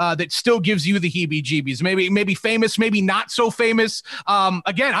career that still gives you the heebie-jeebies? Maybe famous, maybe not so famous.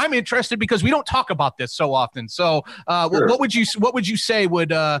 Again, I'm interested because we don't talk about this so often. So, sure. What would you say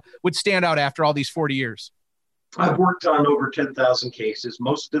would stand out after all these 40 years? I've worked on over 10,000 cases.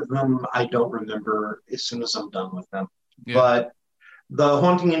 Most of them I don't remember as soon as I'm done with them. Yeah. But The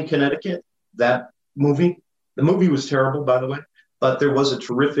Haunting in Connecticut, the movie was terrible, by the way. But there was a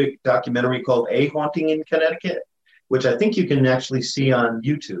terrific documentary called A Haunting in Connecticut, which I think you can actually see on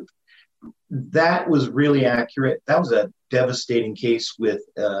YouTube. That was really accurate. That was a devastating case with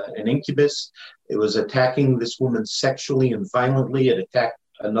an incubus. It was attacking this woman sexually and violently. It attacked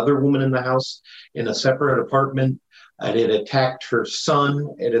another woman in the house in a separate apartment. It attacked her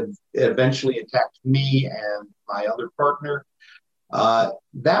son. It eventually attacked me and my other partner.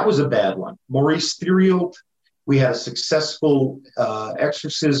 That was a bad one. Maurice Theriault, we had a successful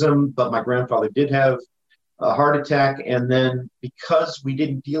exorcism, but my grandfather did have a heart attack. And then because we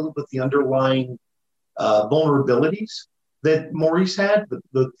didn't deal with the underlying vulnerabilities that Maurice had,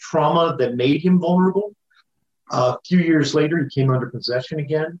 the trauma that made him vulnerable, a few years later, he came under possession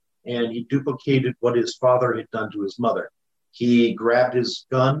again, and he duplicated what his father had done to his mother. He grabbed his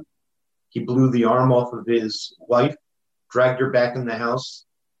gun. He blew the arm off of his wife, dragged her back in the house.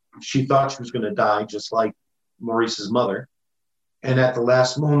 She thought she was going to die, just like Maurice's mother. And at the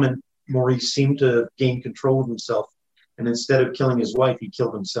last moment, Maurice seemed to gain control of himself. And instead of killing his wife, he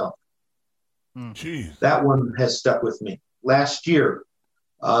killed himself. Jeez. That one has stuck with me. Last year,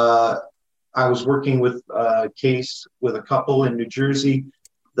 I was working with a case with a couple in New Jersey.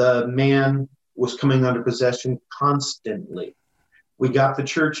 The man was coming under possession constantly. We got the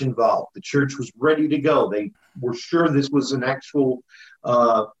church involved. The church was ready to go. They were sure this was an actual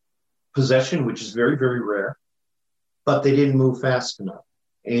possession, which is very, very rare, but they didn't move fast enough.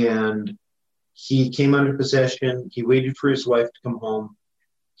 And he came under possession. He waited for his wife to come home.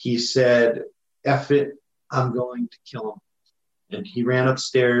 He said, "F it, I'm going to kill him." And he ran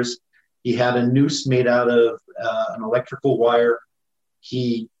upstairs. He had a noose made out of an electrical wire.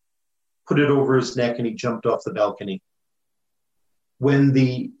 He put it over his neck and he jumped off the balcony. When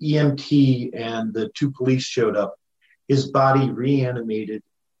the EMT and the 2 police showed up, his body reanimated,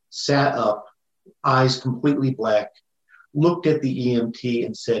 sat up, eyes completely black, looked at the EMT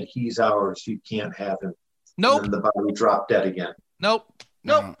and said, "He's ours. You can't have him." Nope. And the body dropped dead again. Nope.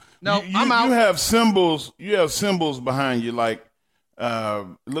 No, I'm out. You have symbols. You have symbols behind you, like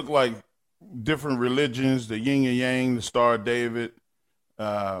look like different religions, the yin and yang, the Star of David.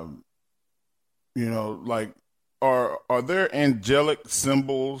 Like are there angelic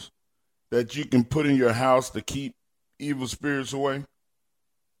symbols that you can put in your house to keep evil spirits away?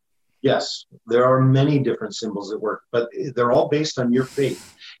 Yes, there are many different symbols that work, but they're all based on your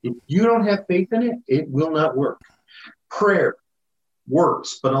faith. If you don't have faith in it, it will not work. Prayer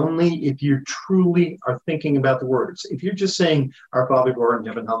works, but only if you truly are thinking about the words. If you're just saying, "Our Father who art in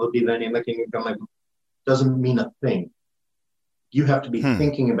heaven, hallowed be thy name, thy kingdom come," doesn't mean a thing. You have to be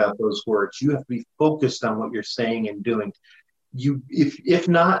thinking about those words. You have to be focused on what you're saying and doing. If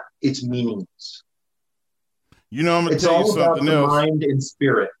not, it's meaningless. I'm going to tell you something else. It's all about the mind and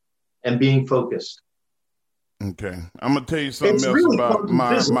spirit and being focused. Okay. I'm going to tell you something else about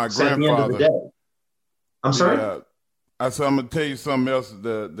my grandfather. I'm sorry? I said, I'm going to tell you something else.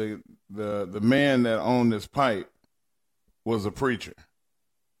 The man that owned this pipe was a preacher.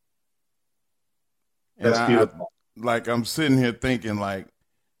 That's beautiful. I'm sitting here thinking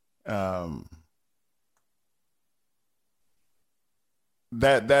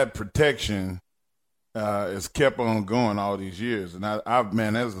that protection is kept on going all these years. And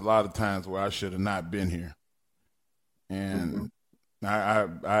there's a lot of times where I should have not been here. And I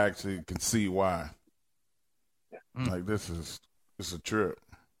actually can see why. This is a trip.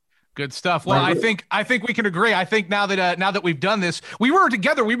 Good stuff. Well, I think we can agree. I think now that we've done this, we were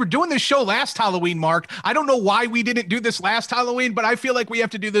together. We were doing this show last Halloween, Mark. I don't know why we didn't do this last Halloween, but I feel like we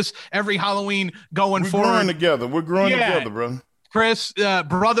have to do this every Halloween going forward. We're growing together. We're growing together, brother. Chris,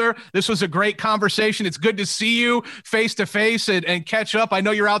 brother, this was a great conversation. It's good to see you face to face and catch up. I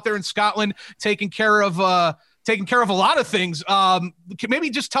know you're out there in Scotland taking care of a lot of things. Maybe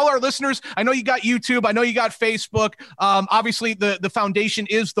just tell our listeners, I know you got YouTube, I know you got Facebook. Obviously the foundation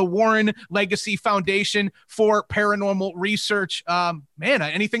is the Warren Legacy Foundation for Paranormal Research.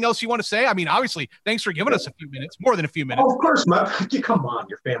 Anything else you want to say? I mean, obviously, thanks for giving us a few minutes, more than a few minutes. Oh, of course, come on,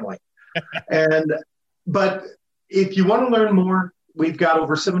 your family. But if you want to learn more, we've got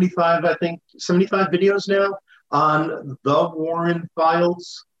over 75 videos now on the Warren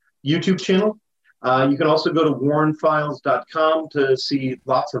Files YouTube channel. You can also go to warrenfiles.com to see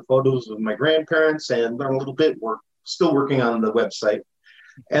lots of photos of my grandparents and learn a little bit. We're still working on the website.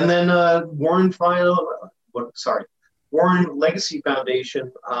 And then Warren Legacy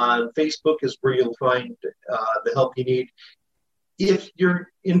Foundation on Facebook is where you'll find the help you need. If you're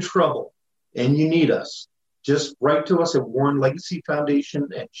in trouble and you need us, just write to us at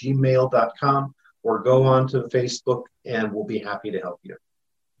warrenlegacyfoundation@gmail.com or go on to Facebook and we'll be happy to help you.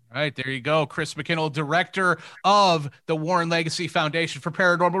 All right, there you go. Chris McKinnell, director of the Warren Legacy Foundation for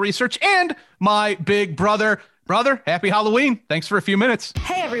Paranormal Research, and my big brother. Brother, happy Halloween. Thanks for a few minutes.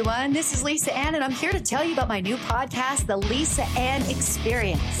 Hey, everyone. This is Lisa Ann, and I'm here to tell you about my new podcast, The Lisa Ann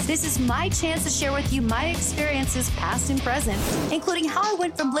Experience. This is my chance to share with you my experiences, past and present, including how I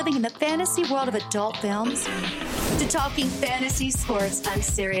went from living in the fantasy world of adult films to talking fantasy sports on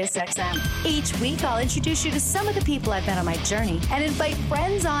SiriusXM. Each week, I'll introduce you to some of the people I've met on my journey and invite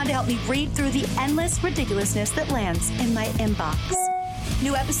friends on to help me read through the endless ridiculousness that lands in my inbox.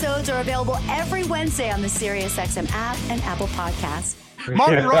 New episodes are available every Wednesday on the SiriusXM app and Apple Podcasts.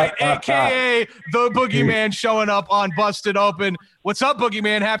 Martin Wright, a.k.a. The Boogeyman, showing up on Busted Open. What's up,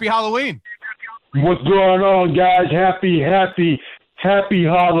 Boogeyman? Happy Halloween. What's going on, guys? Happy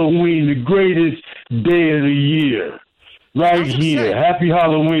Halloween, the greatest day of the year. right here. Happy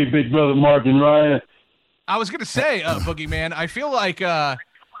Halloween, Big Brother Mark and Ryan. I was gonna say, Boogeyman, I feel like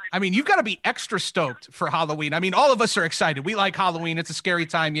you've got to be extra stoked for Halloween. I mean, all of us are excited. We like Halloween. It's a scary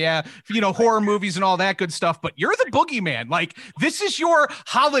time. Yeah. Horror movies and all that good stuff, but you're the Boogeyman. Like, this is your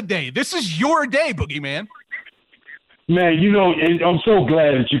holiday. This is your day, Boogeyman. Man, and I'm so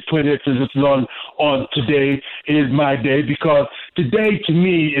glad that you put emphasis on today is my day, because today to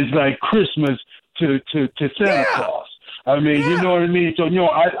me is like Christmas to Santa Claus. I mean, you know what I mean? So,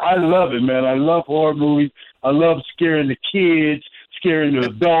 I love it, man. I love horror movies. I love scaring the kids, scaring the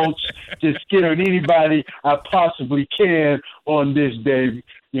adults, just scaring anybody I possibly can on this day,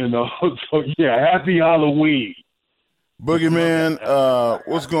 So, happy Halloween. Boogeyman,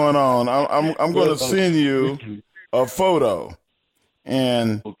 what's going on? I'm going to send you a photo,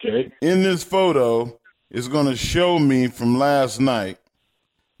 and in this photo, it's going to show me from last night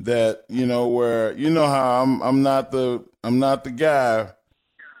that where how I'm not the guy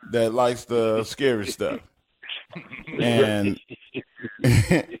that likes the scary stuff, and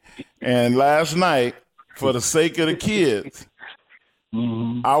and last night, for the sake of the kids,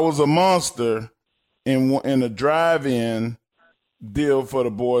 I was a monster in a drive-in deal for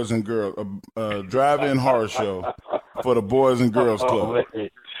the Boys and Girls, a drive-in horror show for the Boys and Girls Club.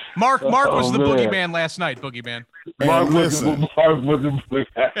 Mark was the Boogeyman last night, Boogeyman. Mark listen.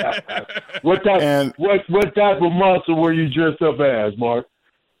 What type of monster were you dressed up as, Mark?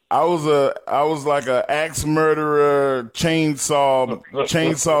 I was like a axe murderer,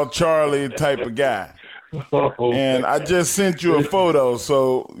 chainsaw Charlie type of guy. And I just sent you a photo,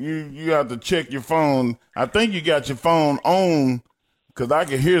 so you have to check your phone. I think you got your phone on, because I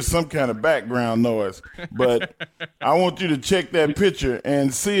can hear some kind of background noise. But I want you to check that picture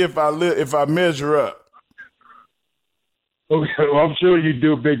and see if I measure up. Okay, well, I'm sure you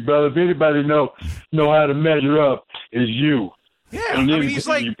do, big brother. If anybody know how to measure up, is you. Yeah, he's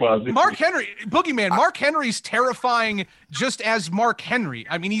like Mark Henry, Boogeyman. Mark Henry's terrifying just as Mark Henry.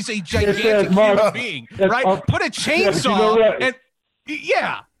 I mean, he's a gigantic human being, right? Put a chainsaw and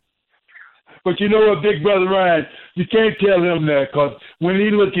But you know what, Big Brother Ryan? You can't tell him that, because when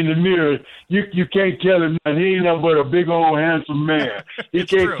he look in the mirror, you can't tell him that. He ain't nothing but a big old handsome man. You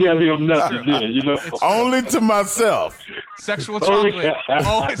can't tell him nothing then, Only to myself. Sexual chocolate.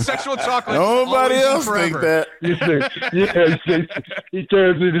 Sexual chocolate. Nobody else think that. He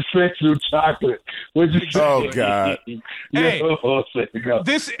turns into sexual chocolate. Oh, God.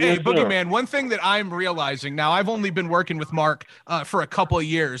 Boogeyman, one thing that I'm realizing now, I've only been working with Mark for a couple of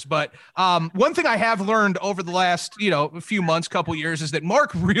years, but one thing I have learned over the last, a few months, couple years, is that Mark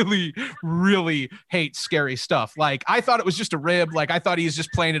really, really hates scary stuff. Like, I thought it was just a rib. Like, I thought he was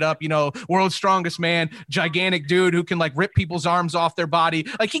just playing it up, world's strongest man, gigantic dude who can like rip people's arms off their body.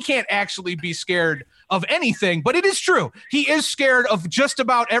 Like, he can't actually be scared of anything, but it is true. He is scared of just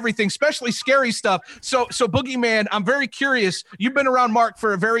about everything, especially scary stuff. So Boogeyman, I'm very curious. You've been around Mark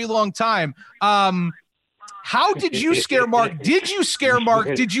for a very long time. How did you scare Mark? Did you scare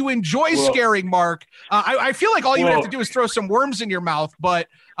Mark? Did you enjoy scaring Mark? I feel like all you would have to do is throw some worms in your mouth, but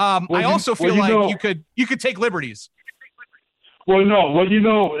I also feel like you could take liberties. Well, no. Well,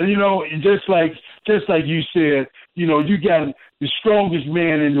 just like you said, you got the strongest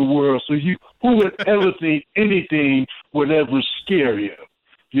man in the world. So who would ever think anything would ever scare you?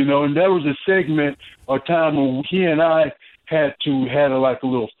 And there was a segment or time when he and I had a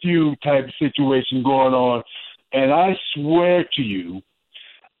little feud type of situation going on. And I swear to you,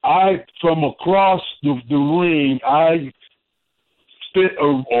 from across the ring, I spit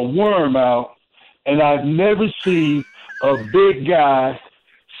a worm out, and I've never seen a big guy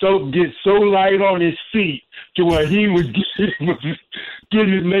get so light on his feet to where he was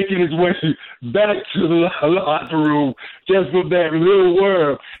making his way back to the locker room just with that little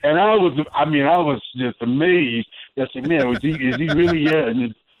worm. And I was just amazed. I said, man, is he really?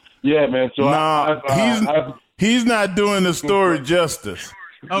 Yeah, man. So he's not doing the story justice.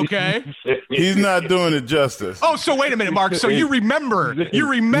 Okay. He's not doing it justice. Oh, so wait a minute, Mark. So you remember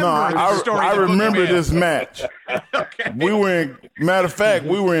the story. I remember this match. Okay. Matter of fact,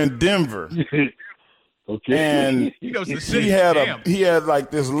 we were in Denver. Okay. And he had like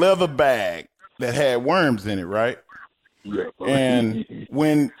this leather bag that had worms in it, right? Yeah. And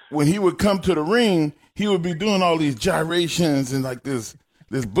when he would come to the ring, he would be doing all these gyrations and like this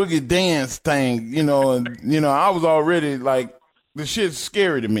boogie dance thing, and I was already like, the shit's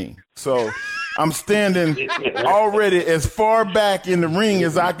scary to me. So I'm standing already as far back in the ring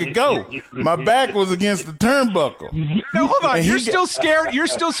as I could go. My back was against the turnbuckle. No, hold on. And You're still scared. You're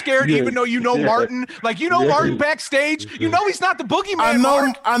still scared, even though you know Martin. Like, you know Martin backstage. You know he's not the boogeyman.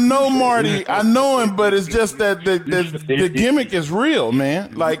 I know Marty. I know him, but it's just that the gimmick is real,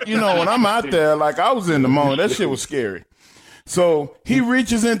 man. Like, you know, when I'm out there, like I was in the moment. That shit was scary. So he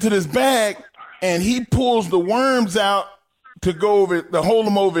reaches into this bag and he pulls the worms out to hold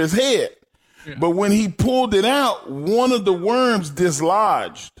them over his head. Yeah. But when he pulled it out, one of the worms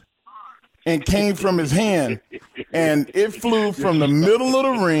dislodged and came from his hand, and it flew from the middle of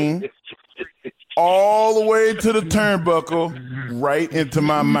the ring all the way to the turnbuckle right into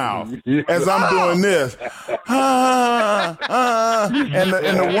my mouth as I'm doing this. And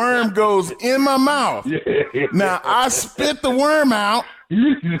the worm goes in my mouth. Now, I spit the worm out,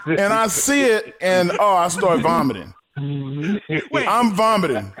 and I see it, and, I start vomiting. Wait. I'm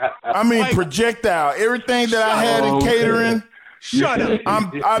vomiting. I mean, projectile. Everything that I had in catering. Shut up.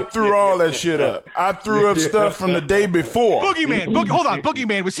 I threw all that shit up. I threw up stuff from the day before. Boogeyman. Hold on.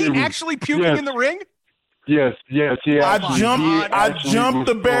 Boogeyman. Was he actually puking in the ring? Yes. I jumped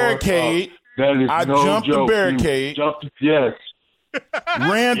the barricade. I jumped the barricade. Yes.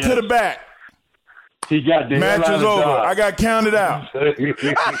 Ran to the back. He got the match is over. I got counted out.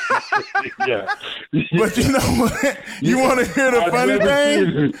 Yeah. But you know what? You want to hear the funny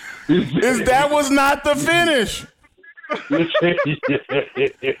thing? Is that was not the finish.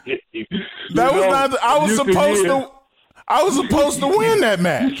 That was not. I was supposed to win that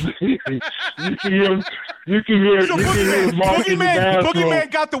match. You can hear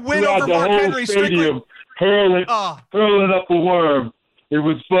Boogeyman got the win over Mark Henry. Stadium hurling up a worm. It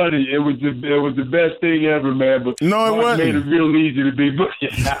was funny. It was the best thing ever, man. But no, it wasn't. Made it real easy to be.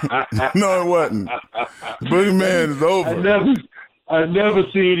 No, it wasn't. Boogeyman is over. I never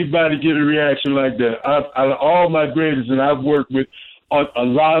see anybody get a reaction like that. All my greatest, and I've worked with a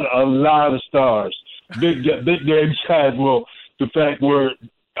lot of stars, big name guys. Well, the fact where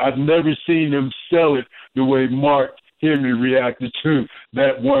I've never seen them sell it the way Mark Henry reacted to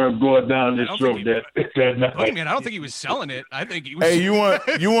that worm going down his throat that night. Boogeyman, I don't think he was selling it. I think he was. Hey, you want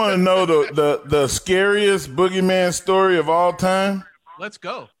to know the scariest Boogeyman story of all time? Let's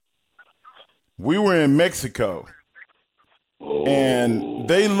go. We were in Mexico, and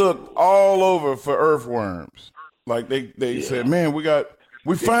they looked all over for earthworms. Like they said, man, we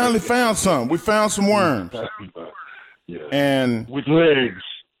finally found some. We found some worms. And with legs.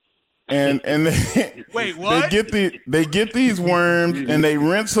 And they, wait, what? They get these worms and they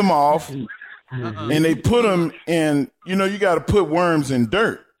rinse them off, and they put them in. You know, you got to put worms in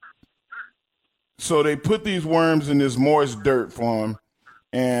dirt. So they put these worms in this moist dirt for him,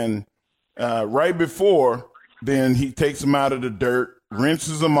 and right before then he takes them out of the dirt,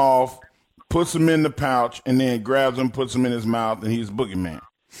 rinses them off, puts them in the pouch, and then grabs them, puts them in his mouth, and he's Boogeyman.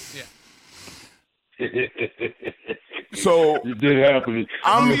 Yeah. So it did happen.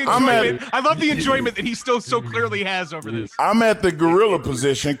 I love the enjoyment that he still so clearly has over this. I'm at the gorilla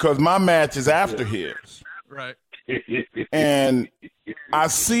position because my match is after his. Right. And I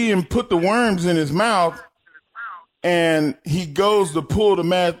see him put the worms in his mouth, and he goes to pull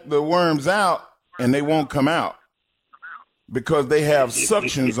the worms out, and they won't come out because they have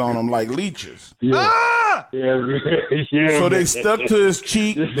suctions on them like leeches. Yeah. Ah! So they stuck to his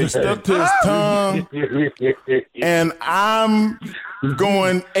cheek, they stuck to his tongue, and I'm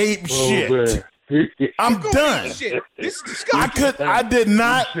going ape shit. I'm done. Shit. This is disgusting. I did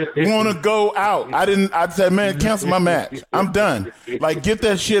not want to go out. I said, man, cancel my match. I'm done. Like, get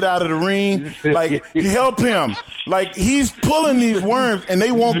that shit out of the ring. Like, help him. Like, he's pulling these worms and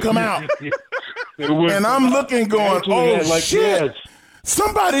they won't come out. And I'm looking going, oh shit.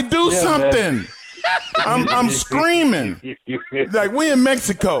 Somebody do something. I'm screaming. Like, we in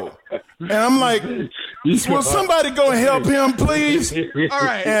Mexico. And I'm like, will somebody go and help him, please? All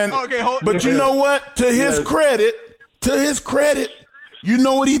right. And, but you know what? To his credit, you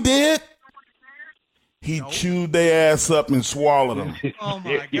know what he did? He chewed their ass up and swallowed them. Oh,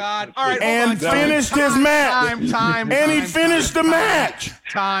 my God. All right. And finished his match. And he finished the match.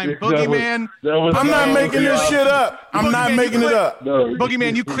 Boogeyman. I'm not making this shit up. I'm not making it up.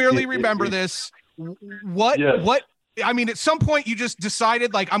 Boogeyman, you clearly remember this. What? I mean, at some point you just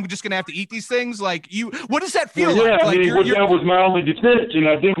decided, like, I'm just going to have to eat these things. Like, what does that feel like? That was my only defense, and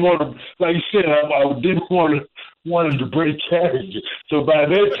I didn't want to, like you said, I didn't wanted to break character. So by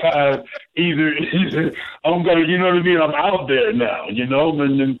that time, either I'm going to, you know what I mean, I'm out there now, you know,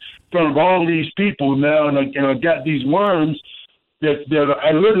 and in front of all these people now, and I got these worms that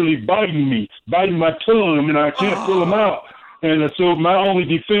are literally biting my tongue, and I can't pull them out. And so my only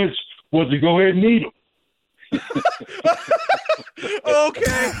defense was to go ahead and eat them.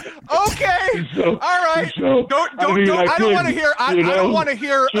 Okay. So, All right. so, I don't want to hear. I don't want to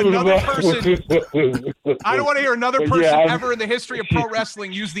hear another person. I don't want to hear another person ever in the history of pro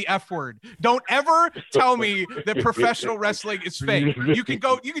wrestling use the F word. Don't ever tell me that professional wrestling is fake. You can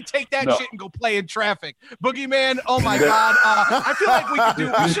take that shit and go play in traffic. Boogeyman, oh my God. I feel like we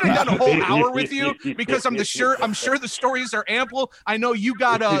should have done a whole hour with you because I'm sure the stories are ample. I know you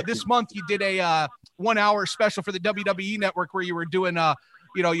got this month you did a 1 hour special for the WWE Network where you were doing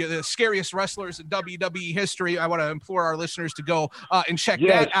you're the scariest wrestlers in WWE history. I want to implore our listeners to go and check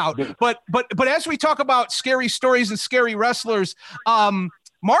that out. But as we talk about scary stories and scary wrestlers,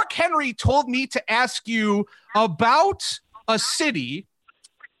 Mark Henry told me to ask you about a city.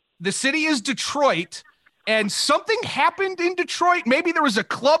 The city is Detroit. And something happened in Detroit. Maybe there was a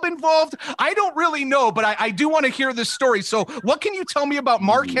club involved. I don't really know, but I do want to hear this story. So what can you tell me about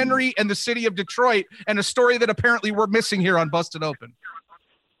Mark Henry and the city of Detroit and a story that apparently we're missing here on Busted Open?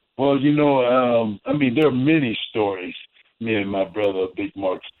 Well, there are many stories me and my brother, Big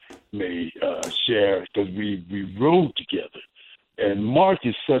Mark, may share because we rode together. And Mark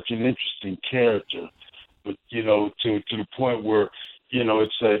is such an interesting character, but, to the point where,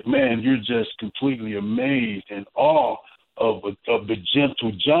 it's like, man, you're just completely amazed and awe of the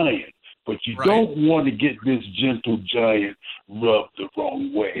gentle giant. But you don't want to get this gentle giant rubbed the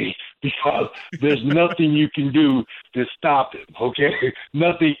wrong way because there's nothing you can do to stop him, okay?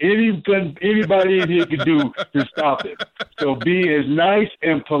 Nothing anybody in here can do to stop him. So be as nice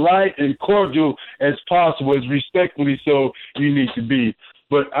and polite and cordial as possible, as respectfully so you need to be.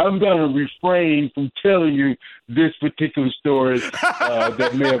 But I'm going to refrain from telling you this particular story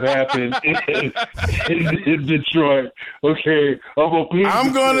that may have happened in Detroit. Okay,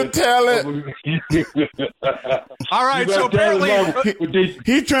 I'm going to tell it. All right, so apparently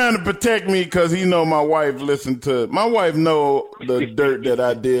he's trying to protect me because he know my wife listened to it. My wife know the dirt that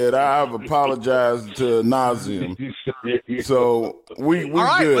I did. I've apologized to nauseam. So we all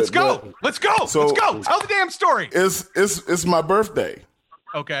right, good. Let's go. Let's go. Tell the damn story. It's my birthday.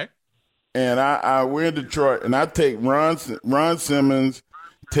 Okay. And we're in Detroit, and I take Ron Simmons,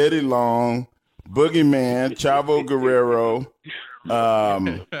 Teddy Long, Boogeyman, Chavo Guerrero,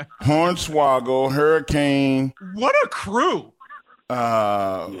 Hornswoggle, Hurricane. What a crew!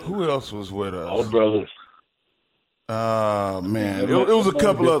 Who else was with us? All brothers. Man, it was a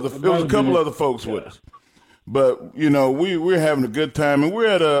couple other folks with us. But we're having a good time, and we're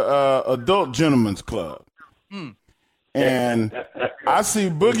at a adult gentlemen's club. And I see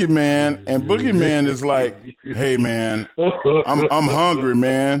Boogeyman, and Boogeyman is like, "Hey man, I'm hungry,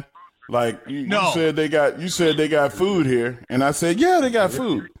 man. Like you said they got food here." And I said, "Yeah, they got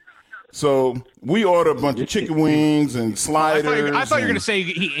food." So we ordered a bunch of chicken wings and sliders. I thought you were gonna say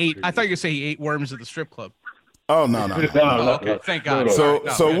he ate. I thought you were gonna say he ate worms at the strip club. Oh no. Okay, thank God. So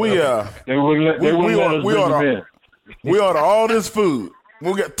we order all this food.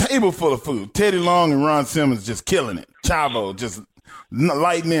 We got a table full of food. Teddy Long and Ron Simmons just killing it. Chavo just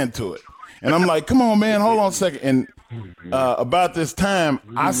lighting into it. And I'm like, come on, man, hold on a second. And about this time,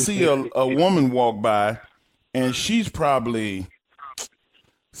 I see a woman walk by, and she's probably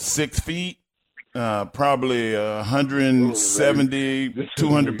 6 feet, probably 170,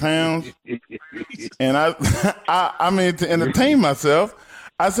 200 pounds. And I mean, to entertain myself,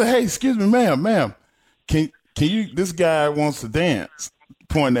 I said, hey, excuse me, ma'am, can you, this guy wants to dance.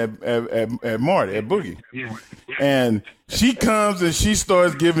 Point at Marty, at Boogie. And she comes and she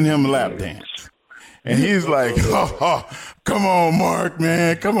starts giving him a lap dance. And he's like, oh, come on, Mark,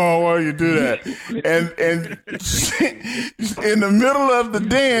 man. Come on, why you do that? And she, in the middle of the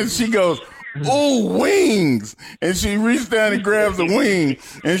dance, she goes, ooh, wings. And she reaches down and grabs a wing,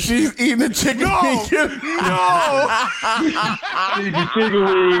 and she's eating the chicken wing. Eating the chicken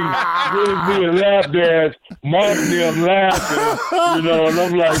wing, gives me a lap dance, Mark them laughing, and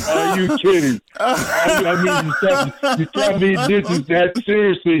I'm like, are you kidding? I mean, you tell me this is that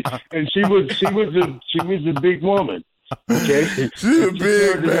seriously. And she was a big woman. Okay, she's a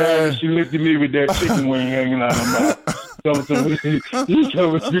big man. She looked at me with that chicken wing hanging out her mouth.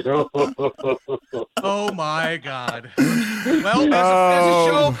 Oh my God!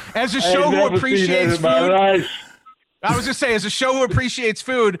 Well, as a show who appreciates food, I was just saying, as a show who appreciates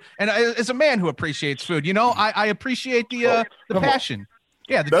food, and as a man who appreciates food, I appreciate the passion.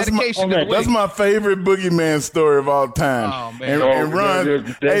 Yeah, the dedication. That's my favorite Boogeyman story of all time. Oh man! And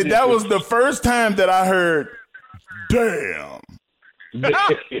Ron, hey, that was the first time that I heard. Damn.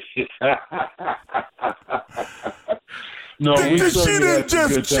 No, we she certainly didn't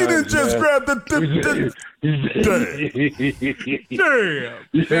had some good just times, man. grab the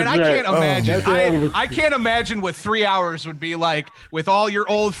Damn. Man, I can't imagine. I can't imagine what 3 hours would be like with all your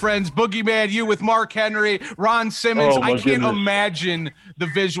old friends, Boogeyman, you with Mark Henry, Ron Simmons. Oh, my I can't goodness. imagine the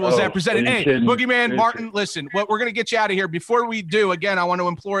visuals that presented. are you Hey, kidding? Boogeyman, Martin, listen, we're going to get you out of here. Before we do, again, I want to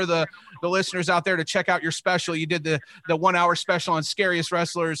implore the listeners out there to check out your special. You did the 1 hour special on scariest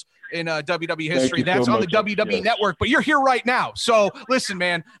wrestlers in WWE history. you so That's on the much. WWE Yes. Network, but you're here right now. So listen,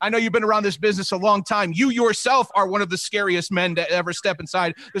 man, I know you've been around this business a long time. You yourself are one of the scariest men to ever step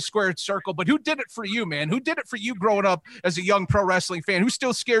inside the squared circle, but who did it for you, man? Who did it for you growing up as a young pro wrestling fan? Who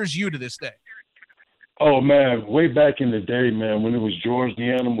still scares you to this day? Oh, man, way back in the day, man, when it was George the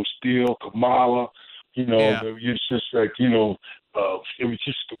Animal Steel, Kamala, it was just like, it was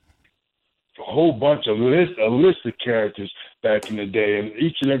just a whole bunch of a list of characters back in the day, and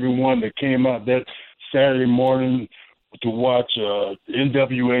each and every one that came out that Saturday morning to watch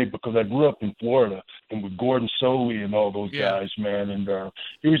NWA, because I grew up in Florida and with Gordon Soley and all those guys, man, and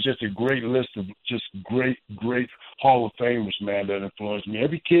it was just a great list of just great Hall of Famers, man, that influenced me.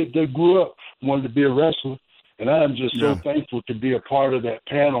 Every kid that grew up wanted to be a wrestler, and I am just so thankful to be a part of that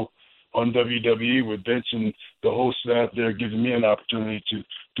panel on WWE with Vince and the whole staff there, giving me an opportunity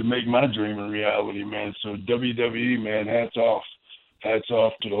to make my dream a reality, man. So WWE, man, hats off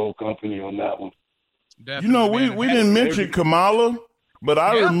to the whole company on that one. Definitely, we didn't mention Kamala, but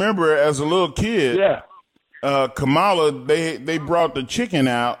I remember as a little kid, Kamala, they brought the chicken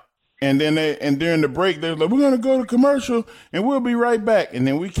out, and then during the break, they were like, we're going to go to commercial, and we'll be right back. And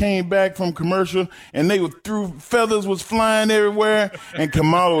then we came back from commercial, and they feathers was flying everywhere, and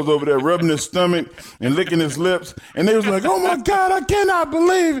Kamala was over there rubbing his stomach and licking his lips, and they was like, oh, my God, I cannot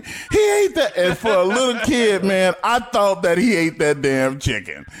believe it. He ate that. And for a little kid, man, I thought that he ate that damn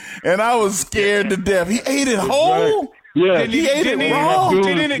chicken, and I was scared to death. He ate it whole? Yeah, Didn't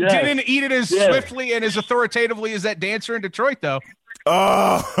eat it as swiftly and as authoritatively as that dancer in Detroit, though.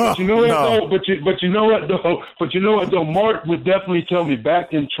 But you know what though? But you know what though? Mark would definitely tell me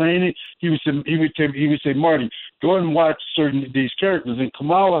back in training. He would say, Marty, go and watch these characters. And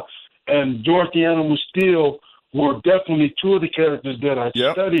Kamala and George the Animal Steel were definitely two of the characters that I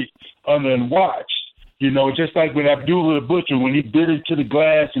studied and watched. Just like with Abdullah the Butcher when he bit into the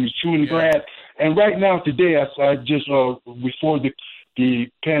glass and he's chewing the glass. And right now today, I just before the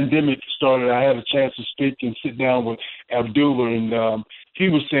pandemic started, I had a chance to speak and sit down with Abdullah, and he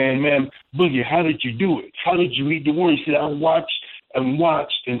was saying, man, Boogie, how did you do it? How did you eat the word? He said, I watched and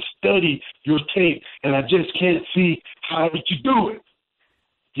studied your tape, and I just can't see how did you do it.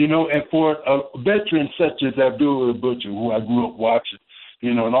 And for a veteran such as Abdullah the Butcher, who I grew up watching,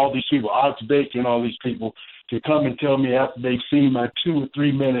 and all these people, Ox Baker and all these people, to come and tell me after they've seen my 2 or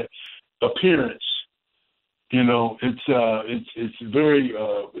 3 minute appearance, it's very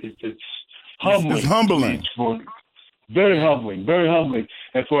it's humbling. It's humbling. Very humbling.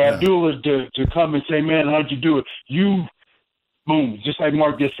 And for Abdullah to come and say, man, how'd you do it? You, boom, just like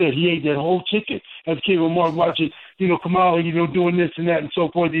Mark just said, he ate that whole chicken. As a kid when Mark watching, Kamala, doing this and that and so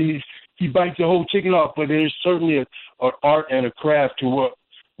forth, and he bites the whole chicken off. But there's certainly an art and a craft to what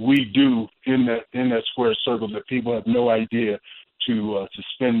we do in that square circle that people have no idea to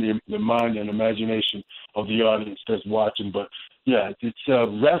spend the mind and imagination of the audience that's watching. But yeah, it's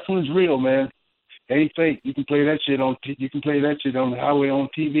wrestling's real, man. Ain't fake. You can play that shit on the highway on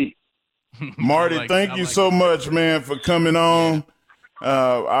TV. Marty, thank you so much, man, for coming on.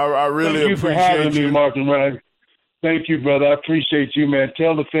 I really appreciate you. Thank you for having me, Mark and Ryan. Thank you, brother. I appreciate you, man.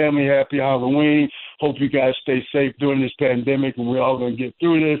 Tell the family happy Halloween. Hope you guys stay safe during this pandemic, and we're all going to get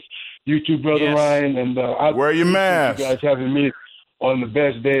through this. You too, Brother Ryan. And wear your mask. You guys having me on the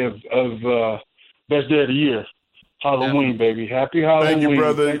best day of the year, Halloween, baby. Happy Halloween. Thank you,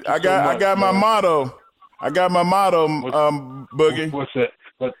 brother. I got my motto. Boogie. What's that?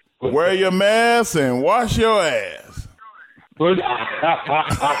 Wear your mask and wash your ass. I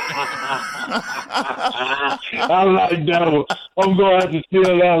like that one. I'm going to have to steal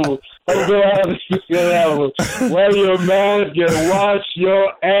that one. Wear your mask and wash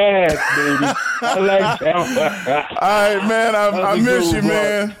your ass, baby. I like that one. All right, man. I miss you,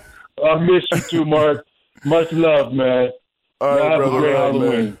 man. I miss you too, Mark. Much love, man. All right, brother.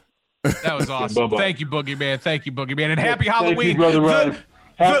 Man. That was awesome. Thank you, Boogie Man. And happy Halloween. Thank you, Brother Ryan.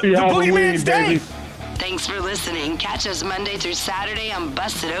 Happy Halloween, Boogeyman's baby. Day. Thanks for listening. Catch us Monday through Saturday on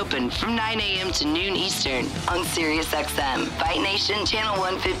Busted Open from 9 a.m. to noon Eastern on SiriusXM, Fight Nation Channel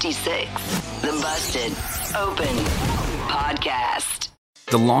 156. The Busted Open Podcast.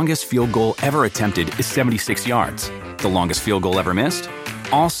 The longest field goal ever attempted is 76 yards. The longest field goal ever missed?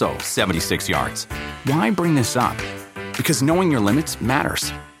 Also 76 yards. Why bring this up? Because knowing your limits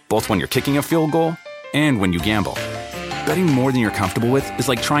matters, both when you're kicking a field goal and when you gamble. Betting more than you're comfortable with is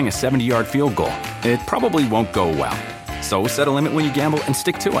like trying a 70-yard field goal. It probably won't go well. So set a limit when you gamble and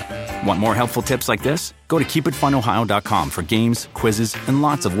stick to it. Want more helpful tips like this? Go to keepitfunohio.com for games, quizzes, and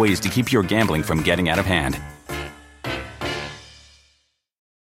lots of ways to keep your gambling from getting out of hand.